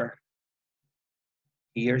power,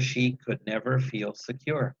 he or she could never feel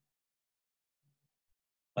secure.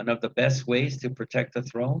 One of the best ways to protect the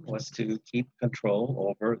throne was to keep control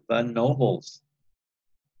over the nobles,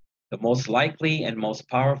 the most likely and most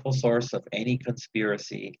powerful source of any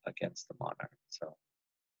conspiracy against the monarch. So,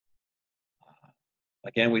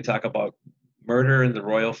 again, we talk about murder in the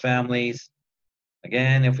royal families.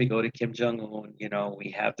 Again, if we go to Kim Jong-un,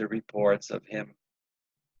 we have the reports of him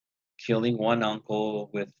killing one uncle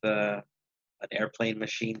with an airplane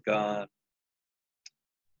machine gun.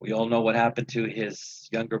 We all know what happened to his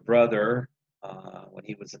younger brother when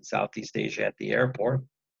he was in Southeast Asia at the airport,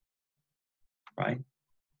 right?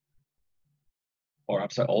 Or I'm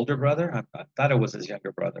sorry, older brother? I thought it was his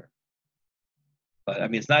younger brother. But I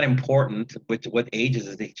mean, it's not important what ages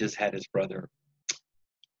is he just had his brother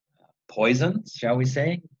poisoned, shall we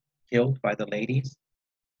say, killed by the ladies.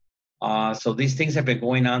 So these things have been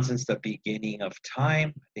going on since the beginning of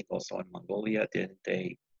time. I think also in Mongolia, didn't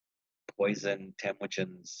they poison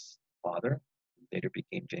Temujin's father, who later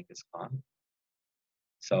became Genghis Khan?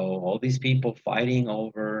 So all these people fighting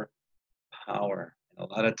over power. And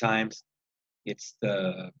a lot of times it's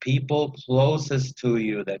the people closest to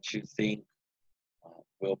you that you think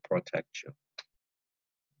will protect you.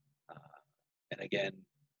 And again,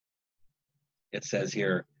 it says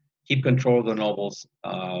here, keep control of the nobles,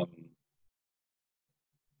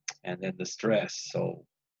 and then the stress. So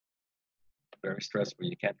very stressful.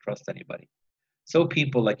 You can't trust anybody. So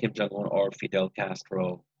people like Kim Jong-un or Fidel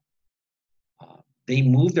Castro, they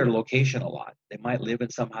move their location a lot. They might live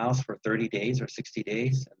in some house for 30 days or 60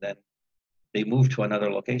 days, and then they move to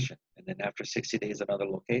another location. And then after 60 days, another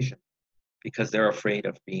location, because they're afraid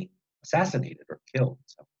of being assassinated or killed.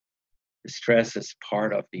 So the stress is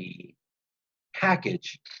part of the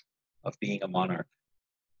package of being a monarch.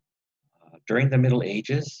 During the Middle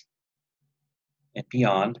Ages and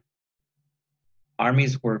beyond,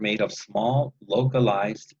 armies were made of small,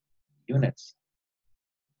 localized units.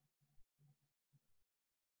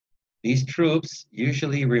 These troops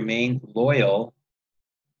usually remained loyal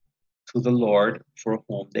to the Lord for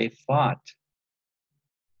whom they fought.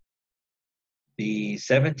 The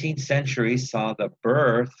 17th century saw the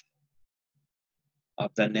birth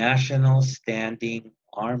of the National Standing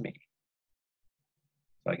Army.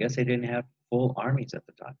 So I guess they didn't have full armies at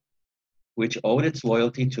the time, which owed its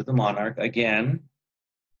loyalty to the monarch, again,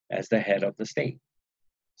 as the head of the state.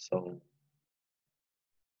 So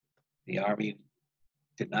the army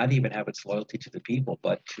did not even have its loyalty to the people,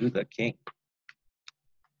 but to the king.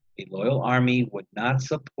 A loyal army would not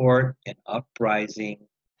support an uprising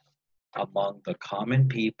among the common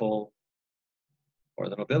people or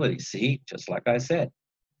the nobility. See, just like I said.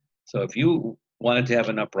 So if you wanted to have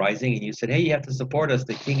an uprising and you said, hey, you have to support us,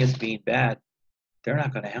 the king is being bad, they're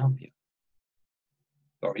not going to help you,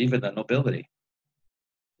 or even the nobility.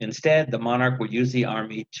 Instead, the monarch would use the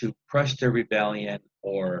army to crush the rebellion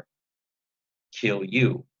or kill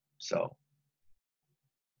you. So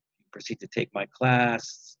you proceed to take my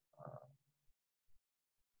class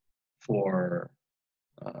for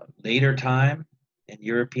later time in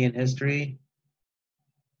European history.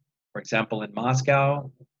 For example, in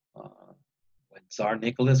Moscow, when Tsar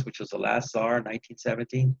Nicholas, which was the last Tsar in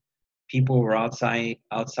 1917, people were outside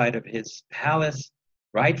of his palace,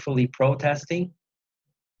 rightfully protesting.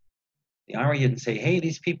 The army didn't say, hey,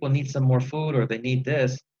 these people need some more food or they need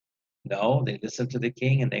this. No, they listened to the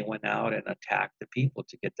king and they went out and attacked the people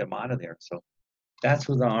to get them out of there. So that's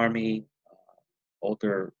who the army owed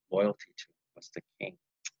their loyalty to, was the king.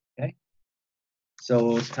 Okay.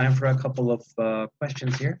 So it's time for a couple of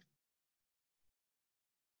questions here.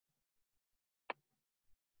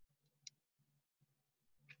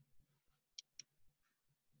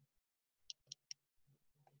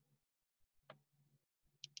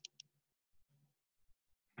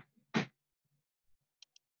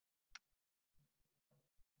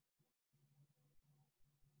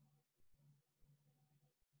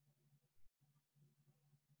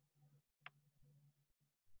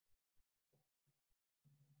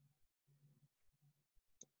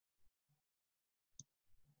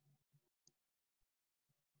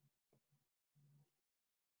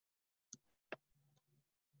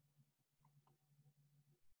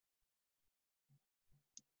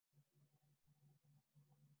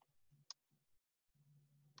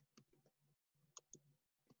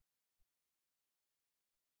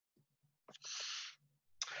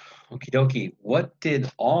 Okie dokie. What did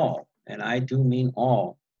all, and I do mean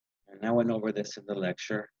all, and I went over this in the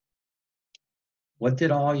lecture, what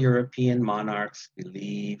did all European monarchs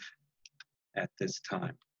believe at this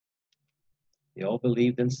time? They all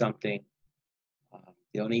believed in something.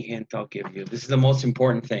 The only hint I'll give you, this is the most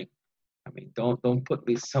important thing. I mean, don't put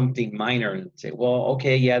me something minor and say, well,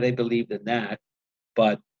 okay, yeah, they believed in that,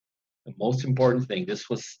 but the most important thing, this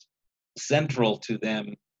was central to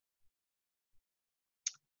them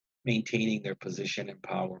maintaining their position in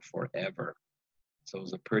power forever. So it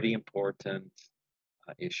was a pretty important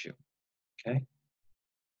issue. Okay.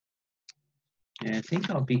 And I think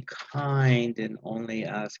I'll be kind and only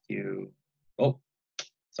ask you, oh,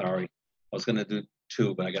 sorry. I was going to do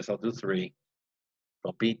two, but I guess I'll do three.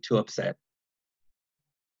 Don't be too upset.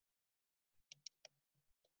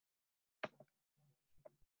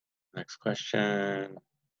 Next question.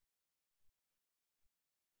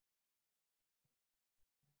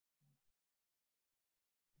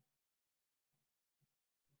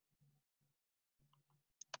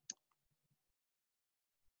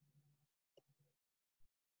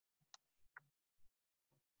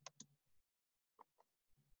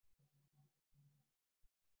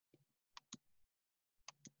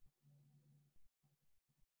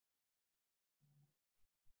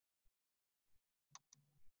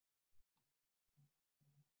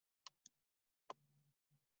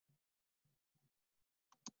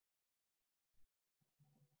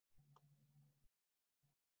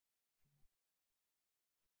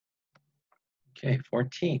 Okay,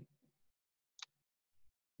 14.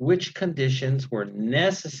 Which conditions were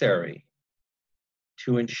necessary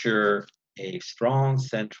to ensure a strong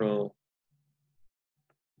central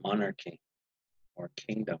monarchy or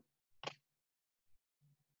kingdom?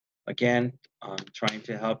 Again, I'm trying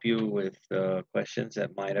to help you with questions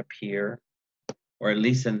that might appear, or at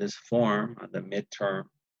least in this form, on the midterm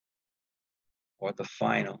or the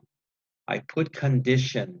final. I put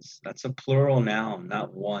conditions. That's a plural noun,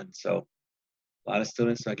 not one. So a lot of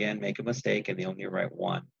students, again, make a mistake and they only write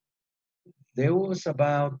one. There was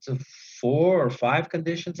about 4 or 5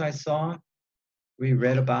 conditions I saw we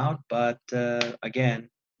read about, but again,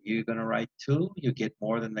 you're going to write 2, you get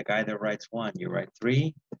more than the guy that writes 1. You write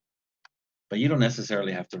 3, but you don't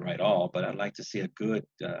necessarily have to write all, but I'd like to see a good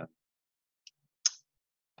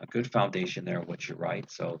foundation there of what you write.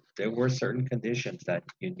 So there were certain conditions that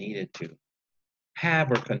you needed to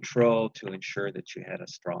have or control to ensure that you had a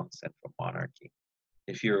strong central monarchy.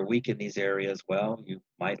 If you're weak in these areas, well, you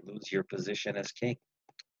might lose your position as king,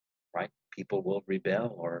 right? People will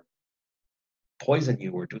rebel or poison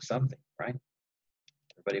you or do something, right?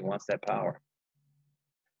 Everybody wants that power.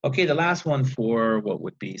 Okay, the last one for what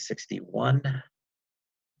would be 61.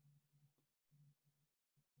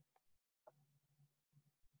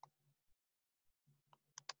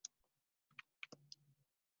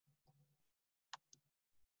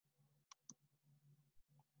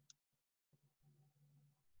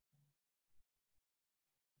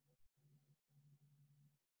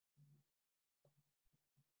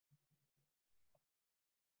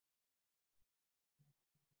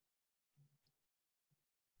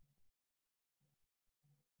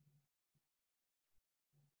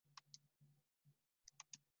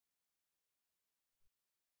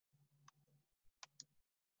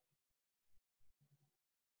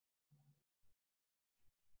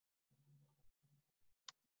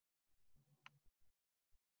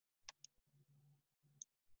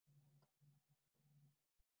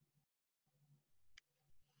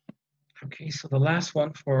 Okay, so the last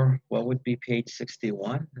one for what would be page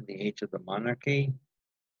 61, the age of the monarchy.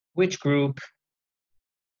 Which group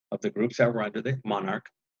of the groups that were under the monarch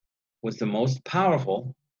was the most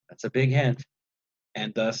powerful? That's a big hint,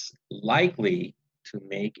 and thus likely to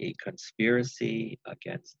make a conspiracy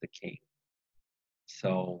against the king.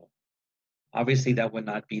 So obviously that would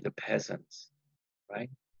not be the peasants, right?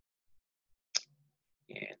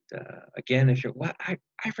 And again, if you're, what, I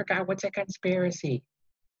forgot, what's a conspiracy?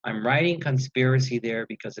 I'm writing conspiracy there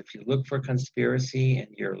because if you look for conspiracy in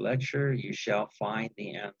your lecture, you shall find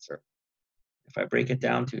the answer. If I break it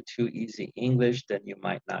down to too easy English, then you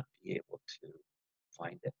might not be able to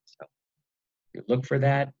find it. So you look for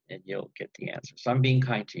that and you'll get the answer. So I'm being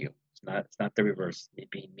kind to you. It's not the reverse, me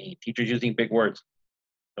being mean. Teachers using big words.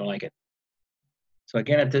 Don't like it. So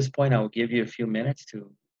again, at this point, I will give you a few minutes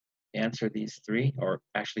to answer these 3, or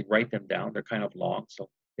actually write them down. They're kind of long, so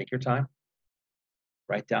take your time.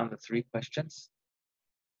 Write down the 3 questions.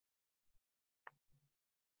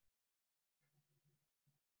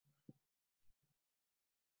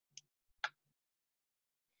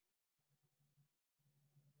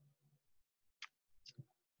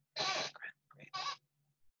 Great.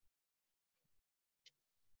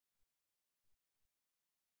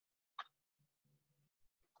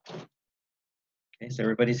 Okay, so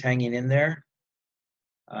everybody's hanging in there.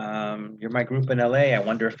 You're my group in LA. I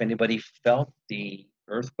wonder if anybody felt the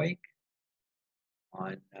earthquake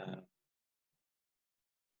on,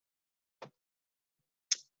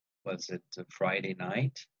 was it Friday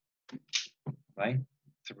night, right?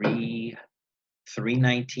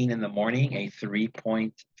 3:19 in the morning, a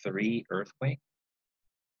 3.3 earthquake.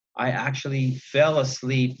 I actually fell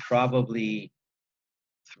asleep probably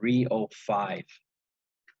 3:05,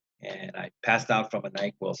 and I passed out from a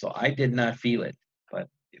NyQuil, so I did not feel it. But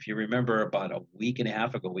if you remember, about a week and a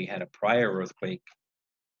half ago, we had a prior earthquake,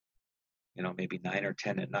 maybe 9 or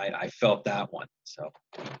 10 at night. I felt that one. So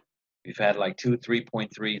we've had like 2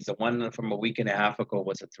 3.3s. The one from a week and a half ago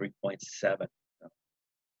was a 3.7. So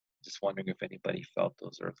just wondering if anybody felt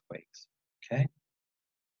those earthquakes. Okay.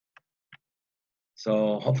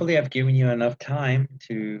 So hopefully I've given you enough time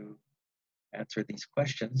to answer these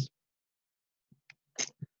questions.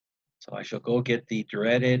 So I shall go get the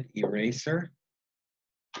dreaded eraser.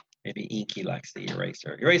 Maybe Inky likes the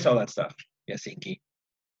eraser. Erase all that stuff. Yes, Inky.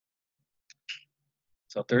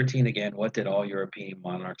 So 13 again, what did all European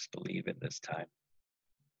monarchs believe in this time?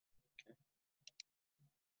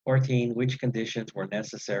 14, which conditions were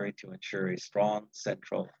necessary to ensure a strong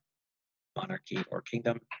central monarchy or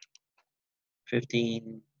kingdom?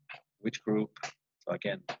 15, which group? So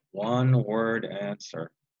again, one word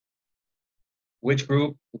answer. Which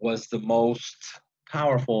group was the most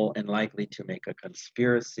powerful and likely to make a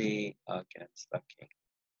conspiracy against the king?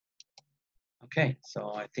 Okay,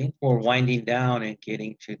 so I think we're winding down and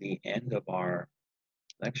getting to the end of our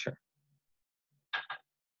lecture.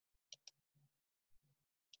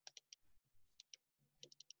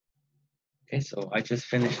 Okay, so I just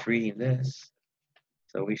finished reading this.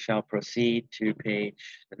 So we shall proceed to the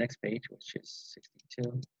next page, which is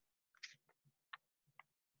 62.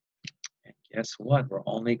 And guess what? We're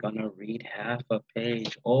only gonna read half a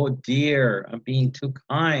page. Oh dear, I'm being too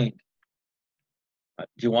kind. Do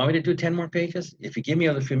you want me to do 10 more pages? If you give me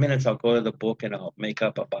a few minutes, I'll go to the book and I'll make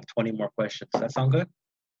up about 20 more questions. Does that sound good?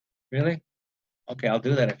 Really? Okay, I'll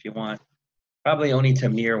do that if you want. Probably only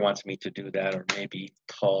Tamir wants me to do that, or maybe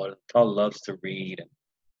Tal. Tal loves to read and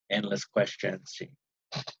endless questions. She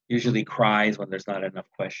usually cries when there's not enough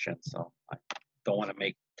questions, so I don't want to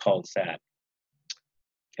make Tal sad.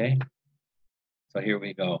 Okay, so here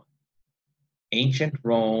we go. Ancient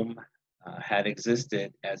Rome had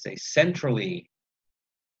existed as a centrally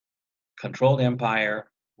controlled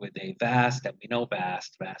empire with a vast, and we know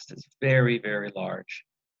vast is very, very large.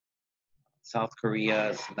 South Korea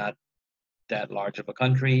is not that large of a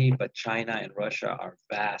country, but China and Russia are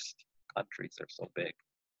vast countries. They're so big.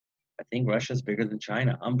 I think Russia's bigger than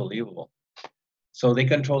China. Unbelievable. So they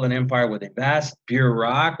control an empire with a vast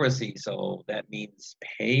bureaucracy. So that means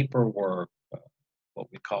paperwork,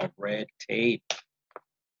 what we call red tape.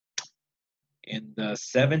 In the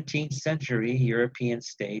 17th century, European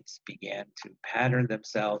states began to pattern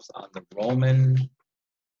themselves on the Roman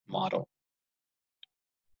model.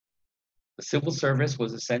 The civil service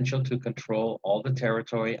was essential to control all the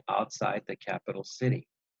territory outside the capital city.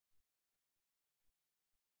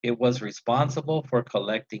 It was responsible for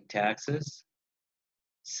collecting taxes,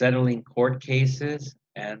 settling court cases,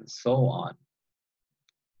 and so on.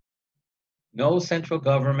 No central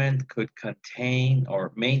government could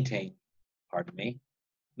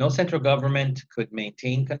no central government could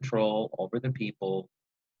maintain control over the people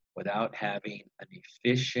without having an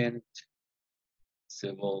efficient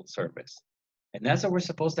civil service. And that's what we're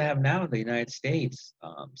supposed to have now in the United States.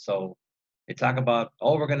 So they talk about,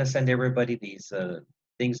 we're going to send everybody these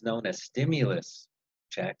things known as stimulus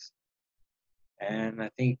checks. And I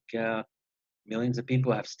think millions of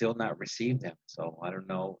people have still not received them. So I don't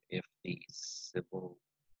know if the civil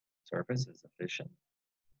service is efficient.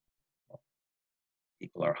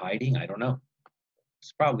 People are hiding. I don't know.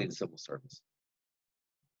 It's probably the civil service.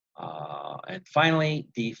 And finally,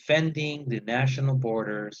 defending the national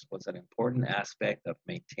borders was an important aspect of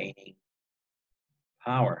maintaining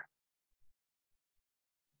power.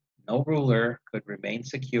 No ruler could remain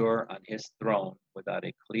secure on his throne without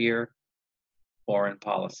a clear foreign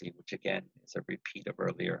policy, which again is a repeat of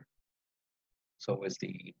earlier. So is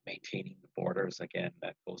the maintaining the borders. Again,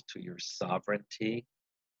 that goes to your sovereignty.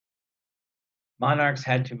 Monarchs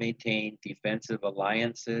had to maintain defensive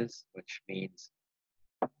alliances, which means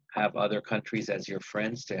have other countries as your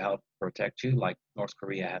friends to help protect you, like North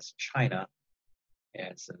Korea has China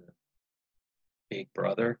as a big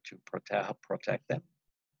brother to protect them.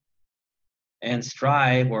 And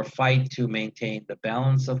strive or fight to maintain the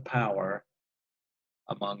balance of power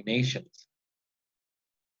among nations.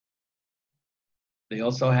 They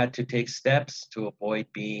also had to take steps to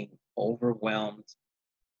avoid being overwhelmed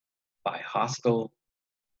by hostile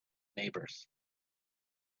neighbors.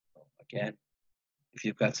 So again, if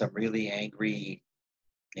you've got some really angry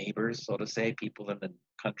neighbors, so to say, people in the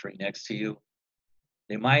country next to you,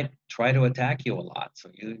 they might try to attack you a lot. So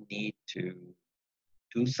you need to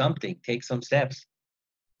do something, take some steps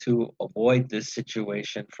to avoid this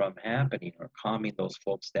situation from happening or calming those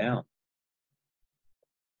folks down.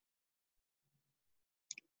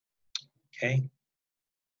 Okay.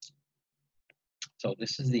 So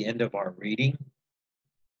this is the end of our reading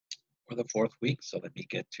for the 4th week. So let me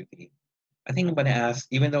get to I think I'm going to ask,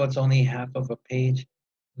 even though it's only half of a page,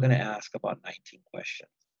 I'm going to ask about 19 questions.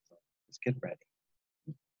 So let's get ready.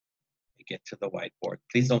 We get to the whiteboard.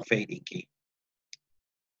 Please don't fade, Inky,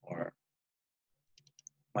 or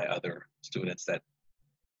my other students that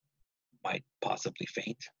might possibly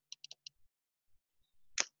faint.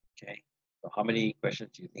 Okay. So how many questions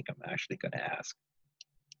do you think I'm actually going to ask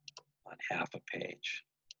on half a page?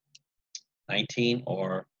 19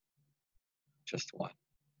 or just one?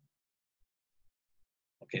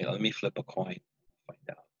 Okay, let me flip a coin, find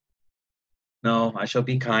out. No, I shall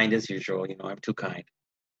be kind as usual. You know, I'm too kind.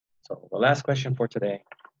 So the last question for today,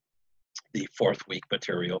 the 4th week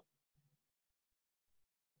material.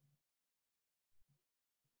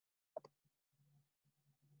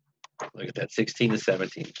 Look at that, 16 to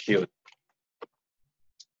 17, cute.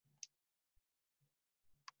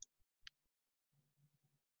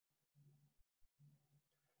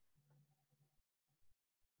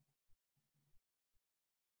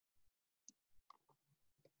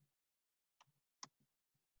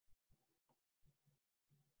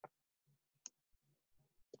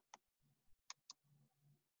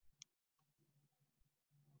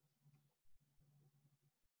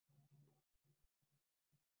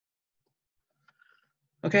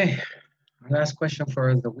 Okay, our last question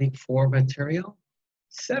for the week 4 material.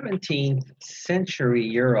 17th century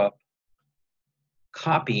Europe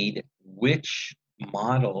copied which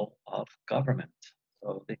model of government?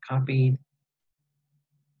 So they copied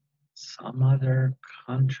some other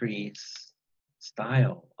country's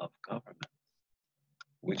style of government.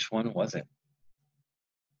 Which one was it?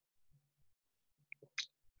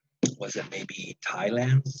 Was it maybe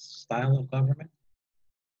Thailand's style of government?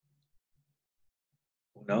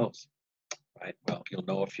 Who knows, right? Well, you'll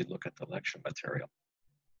know if you look at the lecture material.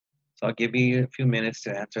 So I'll give you a few minutes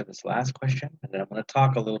to answer this last question, and then I'm going to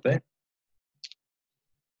talk a little bit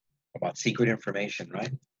about secret information,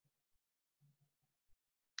 right?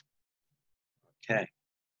 Okay.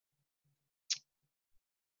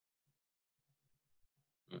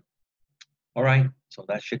 All right, so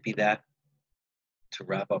that should be that to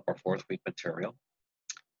wrap up our 4th week material.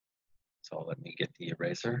 So let me get the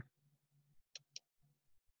eraser.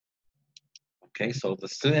 Okay, so the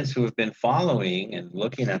students who have been following and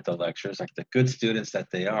looking at the lectures, like the good students that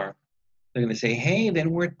they are, they're going to say, hey, then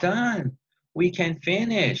we're done. We can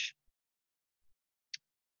finish.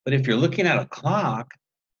 But if you're looking at a clock,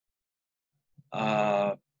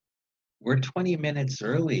 we're 20 minutes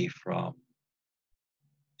early from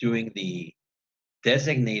doing the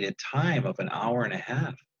designated time of an hour and a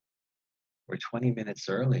half. We're 20 minutes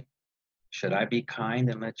early. Should I be kind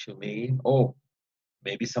and let you leave? Oh,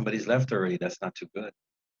 maybe somebody's left already. That's not too good.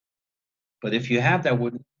 But if you have, that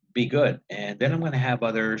would be good. And then I'm going to have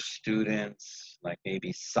other students, like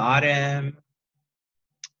maybe Sadem.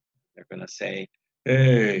 They're going to say,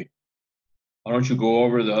 hey, why don't you go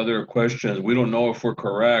over the other questions? We don't know if we're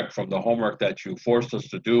correct from the homework that you forced us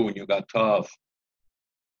to do when you got tough.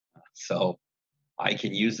 So I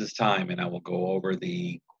can use this time and I will go over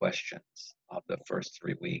the questions of the first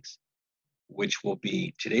 3 weeks, which will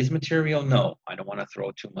be today's material. No, I don't want to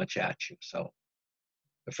throw too much at you. So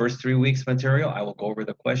the first 3 weeks material, I will go over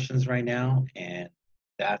the questions right now, and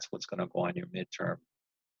that's what's going to go on your midterm,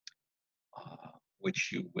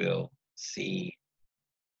 which you will see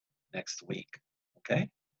next week. Okay?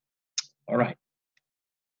 All right.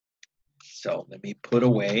 So let me put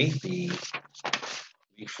away the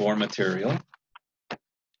week 4 material.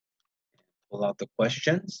 Pull out the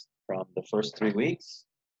questions from the first 3 weeks.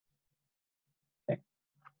 Okay.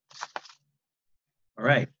 All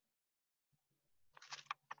right.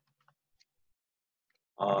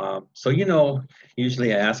 So, you know,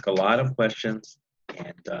 usually I ask a lot of questions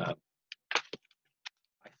and I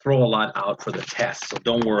throw a lot out for the test. So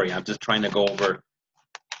don't worry, I'm just trying to go over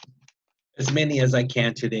as many as I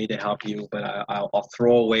can today to help you, but I'll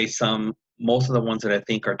throw away most of the ones that I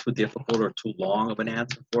think are too difficult or too long of an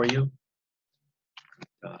answer for you.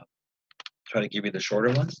 Try to give you the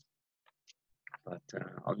shorter ones. But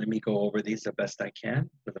let me go over these the best I can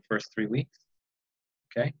for the first 3 weeks.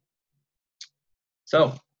 Okay.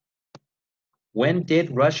 So When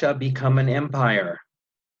did Russia become an empire?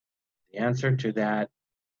 The answer to that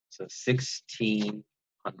is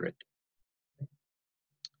 1600.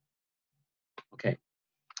 Okay.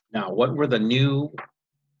 Now, what were the new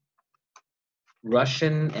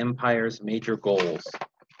Russian Empire's major goals?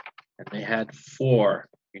 And they had 4.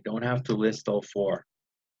 You don't have to list all 4.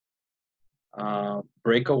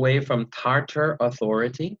 Break away from Tartar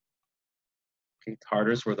authority. Okay,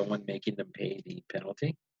 Tartars were the one making them pay the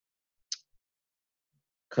penalty.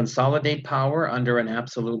 Consolidate power under an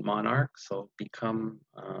absolute monarch, so become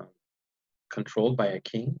controlled by a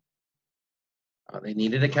king. They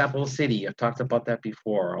needed a capital city. I've talked about that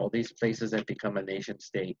before. All these places that become a nation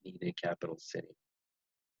state need a capital city.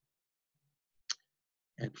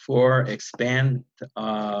 And 4, expand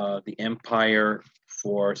the empire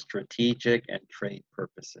for strategic and trade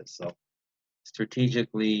purposes. So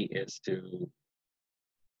strategically is to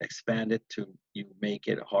expand it to you make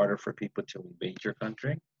it harder for people to invade your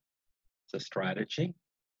country. It's a strategy.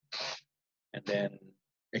 And then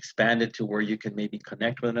expand it to where you can maybe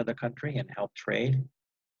connect with another country and help trade.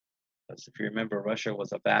 Because if you remember, Russia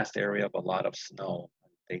was a vast area of a lot of snow.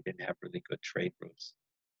 They didn't have really good trade routes.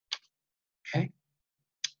 Okay.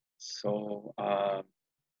 So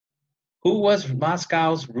who was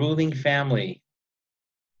Moscow's ruling family?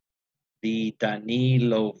 The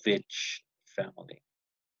Danilovich family.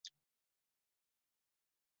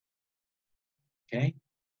 Okay.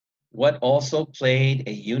 What also played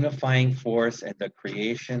a unifying force in the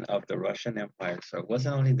creation of the Russian Empire? So it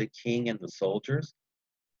wasn't only the king and the soldiers,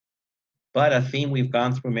 but a theme we've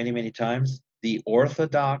gone through many, many times, the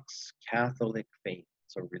Orthodox Catholic faith.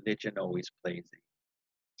 So religion always plays a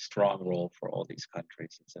strong role for all these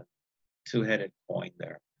countries. It's a two-headed coin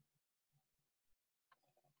there.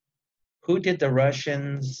 Who did the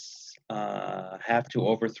Russians have to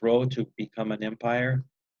overthrow to become an empire?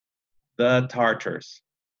 The Tartars.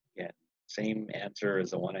 Again, same answer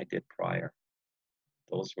as the one I did prior.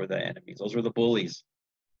 Those were the enemies. Those were the bullies.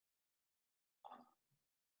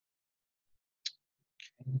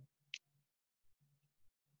 Okay.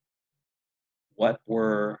 What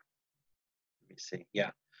were, let me see,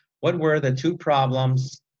 yeah. What were the 2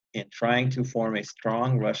 problems in trying to form a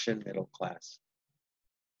strong Russian middle class?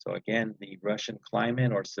 So again, the Russian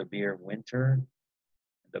climate or severe winter,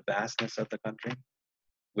 the vastness of the country,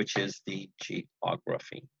 which is the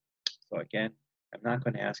geography. So again, I'm not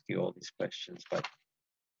going to ask you all these questions, but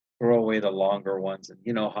throw away the longer ones. And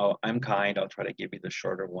you know how I'm kind, I'll try to give you the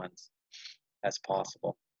shorter ones as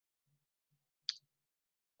possible.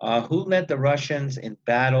 Who led the Russians in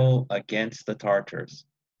battle against the Tartars?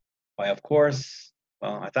 Why, of course,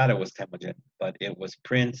 well, I thought it was Temujin, but it was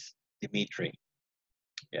Prince Dmitri.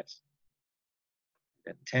 Yes.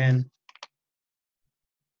 And 10.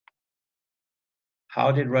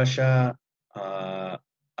 How did Russia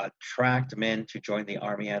attract men to join the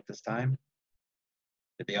army at this time?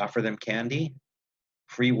 Did they offer them candy,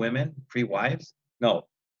 free women, free wives? No,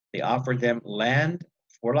 they offered them land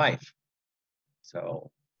for life. So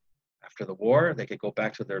after the war, they could go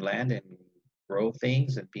back to their land and grow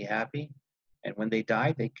things and be happy. And when they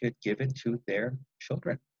died, they could give it to their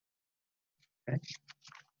children. Okay.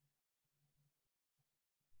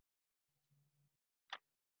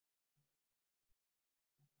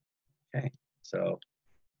 Okay, so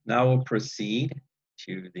now we'll proceed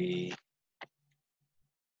to the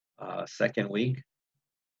second week.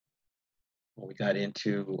 We got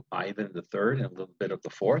into Ivan the Third and a little bit of the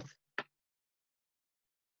Fourth.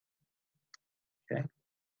 Okay.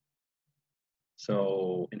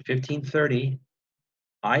 So in 1530,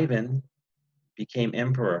 Ivan became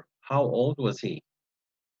emperor. How old was he?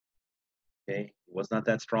 Okay, he was not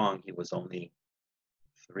that strong. He was only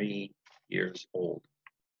 3 years old.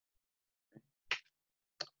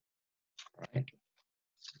 All right.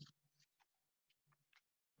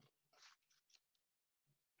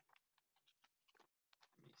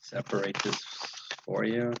 Separate this for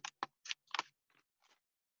you.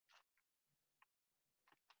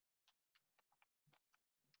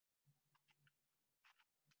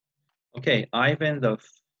 Okay, Ivan the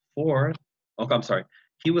Fourth. Oh, I'm sorry.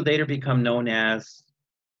 He would later become known as.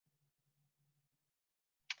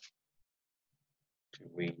 Do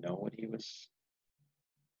we know what he was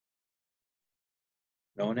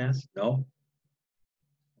known as? No.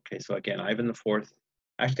 Okay, so again, Ivan the Fourth.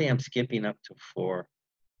 Actually, I'm skipping up to 4.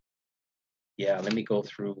 Yeah, let me go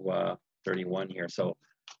through 31 here. So,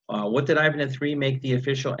 what did Ivan III make the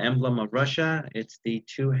official emblem of Russia? It's the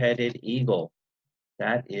 2-headed eagle.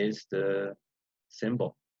 That is the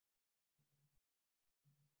symbol.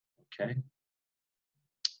 Okay.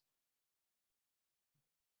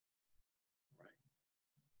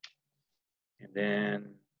 In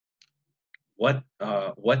then what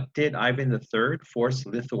did Ivan III force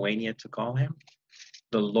Lithuania to call him?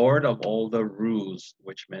 The Lord of all the Rus,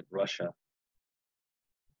 which meant Russia.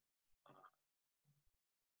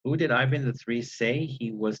 Who did Ivan III say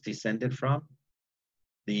he was descended from?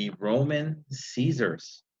 The Roman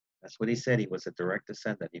Caesars. That's what he said. He was a direct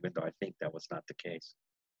descendant, even though I think that was not the case.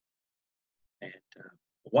 And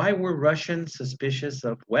why were Russians suspicious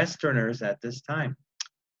of Westerners at this time?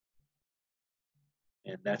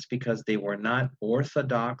 And that's because they were not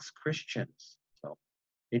Orthodox Christians. So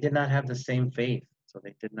they did not have the same faith, so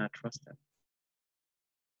they did not trust them.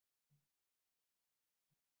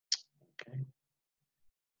 Okay.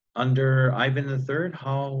 Under Ivan III,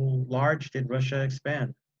 how large did Russia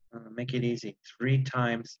expand? Make it easy. 3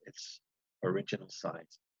 times its original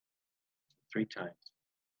size. 3 times.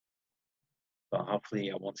 So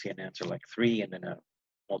hopefully I won't see an answer like 3 and then a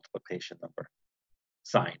multiplication number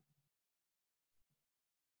sign.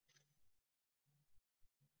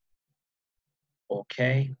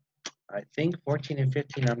 Okay. I think 14 and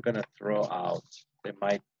 15 I'm going to throw out. It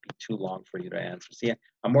might be too long for you to answer. See,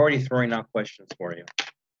 I'm already throwing out questions for you.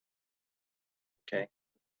 Okay.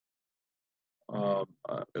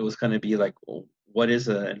 It was going to be like, what is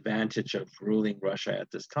the advantage of ruling Russia at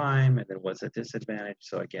this time? And then what's a disadvantage?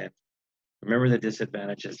 So again, remember the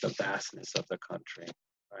disadvantage is the vastness of the country,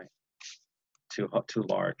 right? Too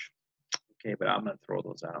large. Okay, but I'm going to throw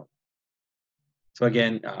those out. So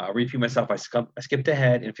again, I'll repeat myself. I skipped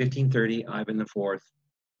ahead in 1530, Ivan IV.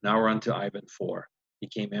 Now we're on to Ivan IV.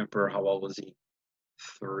 Became emperor. How old was he?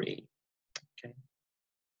 3. Okay.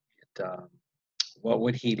 And, what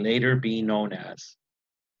would he later be known as?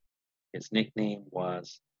 His nickname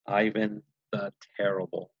was Ivan the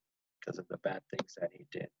Terrible because of the bad things that he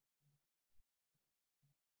did.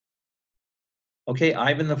 Okay,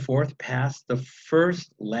 Ivan IV passed the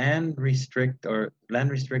first land restrictive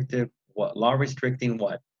law restricting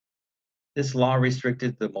what? This law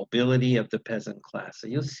restricted the mobility of the peasant class. So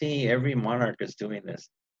you'll see every monarch is doing this.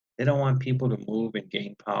 They don't want people to move and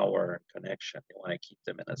gain power and connection. They want to keep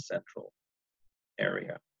them in a central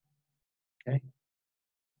area. Okay.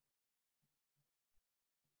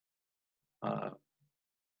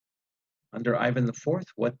 Under Ivan IV,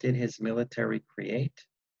 what did his military create?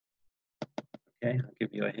 Okay, I'll give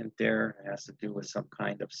you a hint there. It has to do with some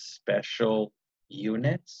kind of special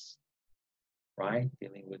units, right?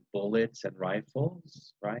 Dealing with bullets and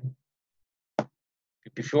rifles, right?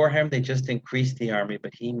 Before him, they just increased the army,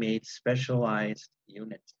 but he made specialized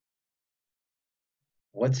units.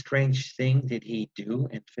 What strange thing did he do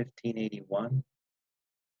in 1581?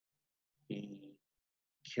 He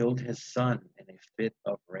killed his son in a fit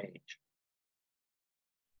of rage.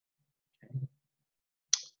 Okay.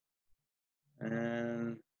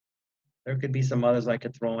 And there could be some others I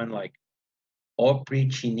could throw in, like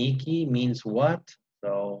Oprichniki means what?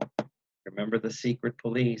 So remember the secret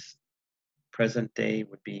police. Present day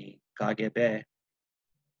would be KGB.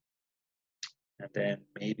 And then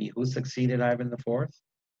maybe who succeeded Ivan IV?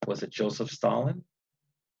 Was it Joseph Stalin?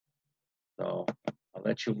 So I'll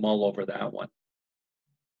let you mull over that one.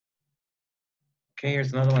 Okay,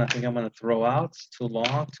 here's another one I think I'm going to throw out. It's too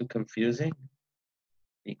long, too confusing.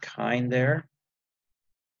 Be kind there.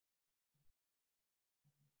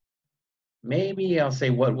 Maybe I'll say,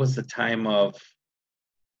 what was the time of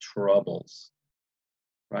troubles?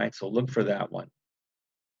 Right, so look for that one.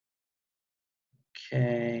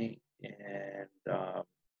 Okay, and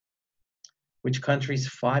which countries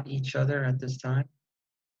fought each other at this time?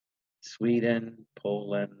 Sweden,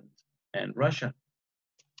 Poland, and Russia.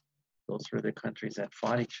 Those were the countries that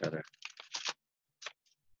fought each other.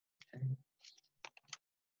 Okay.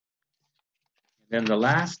 And then the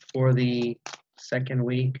last for the second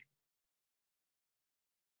week.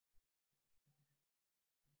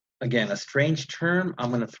 Again, a strange term, I'm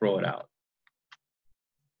going to throw it out.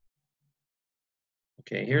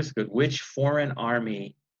 Okay, here's good. Which foreign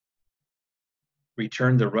army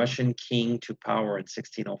returned the Russian king to power in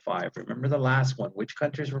 1605? Remember the last one. Which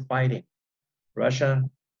countries were fighting? Russia,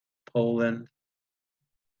 Poland.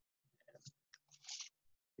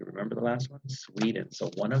 You remember the last one? Sweden.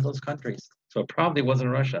 So one of those countries. So it probably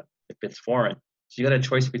wasn't Russia if it's foreign. So you got a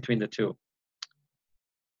choice between the two.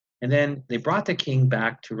 And then they brought the king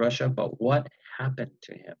back to Russia, but what happened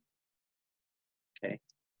to him? Okay.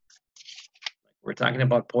 We're talking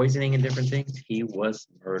about poisoning and different things. He was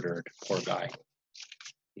murdered. Poor guy.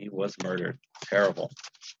 He was murdered. Terrible.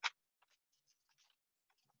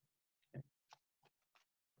 Okay.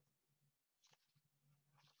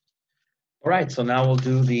 All right, so now we'll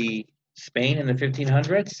do the Spain in the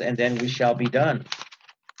 1500s, and then we shall be done.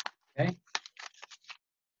 Okay.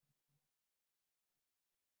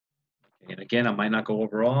 Again, I might not go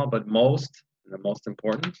over all, but the most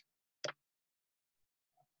important.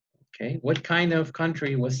 Okay, what kind of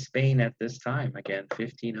country was Spain at this time? Again,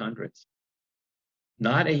 1500s.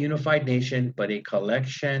 Not a unified nation, but a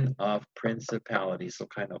collection of principalities, so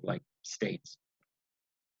kind of like states.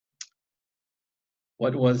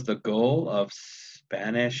 What was the goal of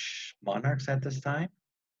Spanish monarchs at this time?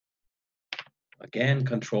 Again,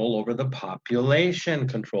 control over the population,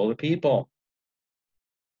 control the people.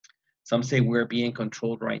 Some say we're being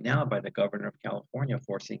controlled right now by the governor of California,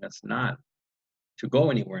 forcing us not to go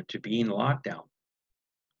anywhere, to be in lockdown.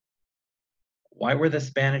 Why were the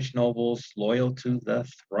Spanish nobles loyal to the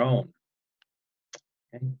throne?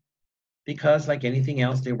 Okay. Because, like anything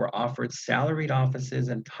else, they were offered salaried offices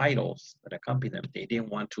and titles that accompany them. They didn't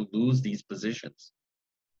want to lose these positions.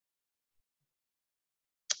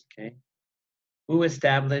 Okay. Who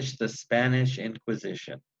established the Spanish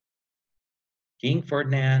Inquisition? King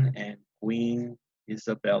Ferdinand and Queen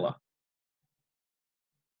Isabella.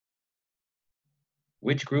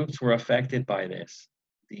 Which groups were affected by this?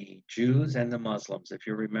 The Jews and the Muslims. If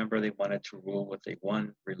you remember, they wanted to rule with a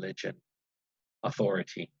one religion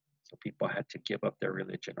authority. So people had to give up their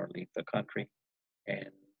religion or leave the country. And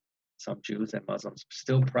some Jews and Muslims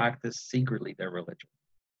still practice secretly their religion.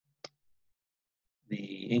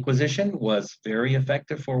 The Inquisition was very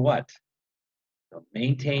effective for what? So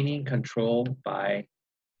maintaining control by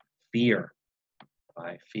fear.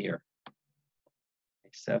 By fear.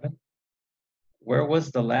 Page 7. Where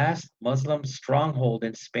was the last Muslim stronghold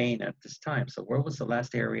in Spain at this time? So where was the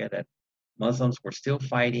last area that Muslims were still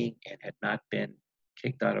fighting and had not been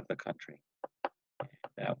kicked out of the country?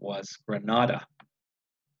 That was Granada.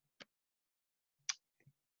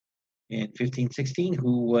 In 1516,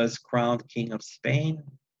 who was crowned king of Spain?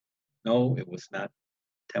 No, it was not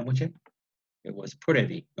Temujin. It was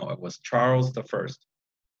Puredi. No, it was Charles I.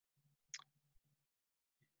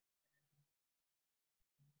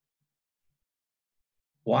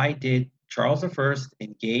 Why did Charles I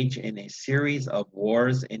engage in a series of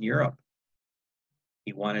wars in Europe?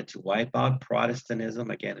 He wanted to wipe out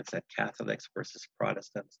Protestantism. Again, it's at Catholics versus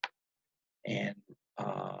Protestants. And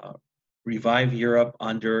revive Europe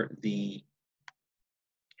under the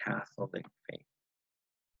Catholic faith.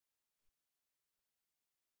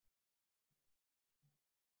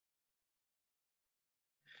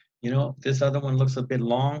 You know, this other one looks a bit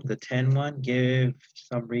long. The 10 one, give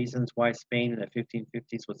some reasons why Spain in the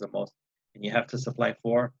 1550s was the most, and you have to supply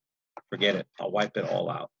 4. Forget it. I'll wipe it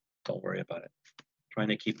all out. Don't worry about it. Trying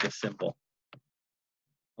to keep this simple.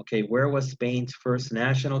 Okay, where was Spain's first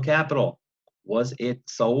national capital? Was it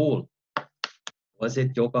Seoul? Was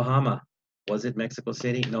it Yokohama? Was it Mexico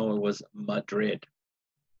City? No, it was Madrid.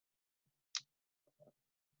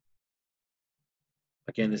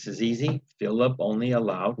 Again, this is easy. Philip only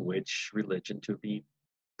allowed which religion to be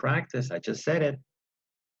practiced? I just said it.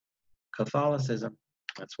 Catholicism.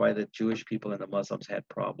 That's why the Jewish people and the Muslims had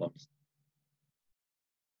problems.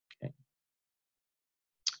 Okay.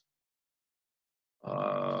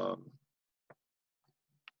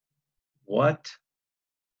 What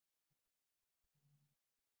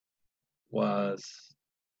was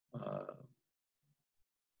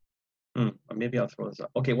maybe I'll throw this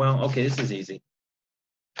up. Okay, well, okay, this is easy.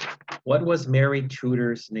 What was Mary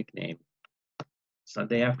Tudor's nickname?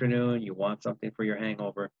 Sunday afternoon, you want something for your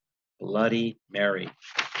hangover. Bloody Mary.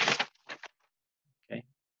 Okay.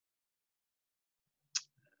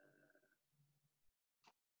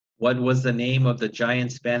 What was the name of the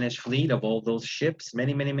giant Spanish fleet of all those ships?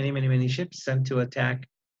 Many ships sent to attack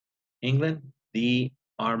England. The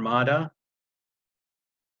Armada.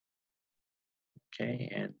 Okay,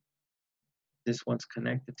 and this one's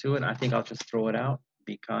connected to it. I think I'll just throw it out.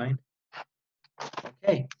 Be kind.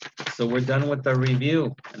 Okay, so we're done with the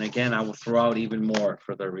review. And again, I will throw out even more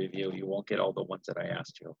for the review. You won't get all the ones that I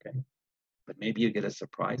asked you, okay? But maybe you get a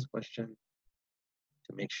surprise question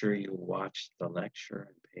to make sure you watched the lecture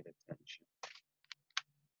and paid attention.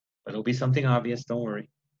 But it'll be something obvious, don't worry.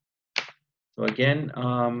 So again,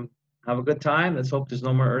 have a good time. Let's hope there's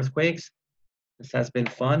no more earthquakes. This has been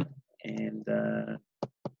fun. And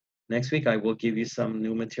next week I will give you some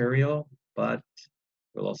new material, but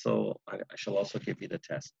I shall also give you the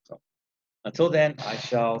test. So until then, I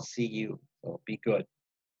shall see you. So be good.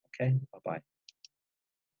 Okay, bye-bye.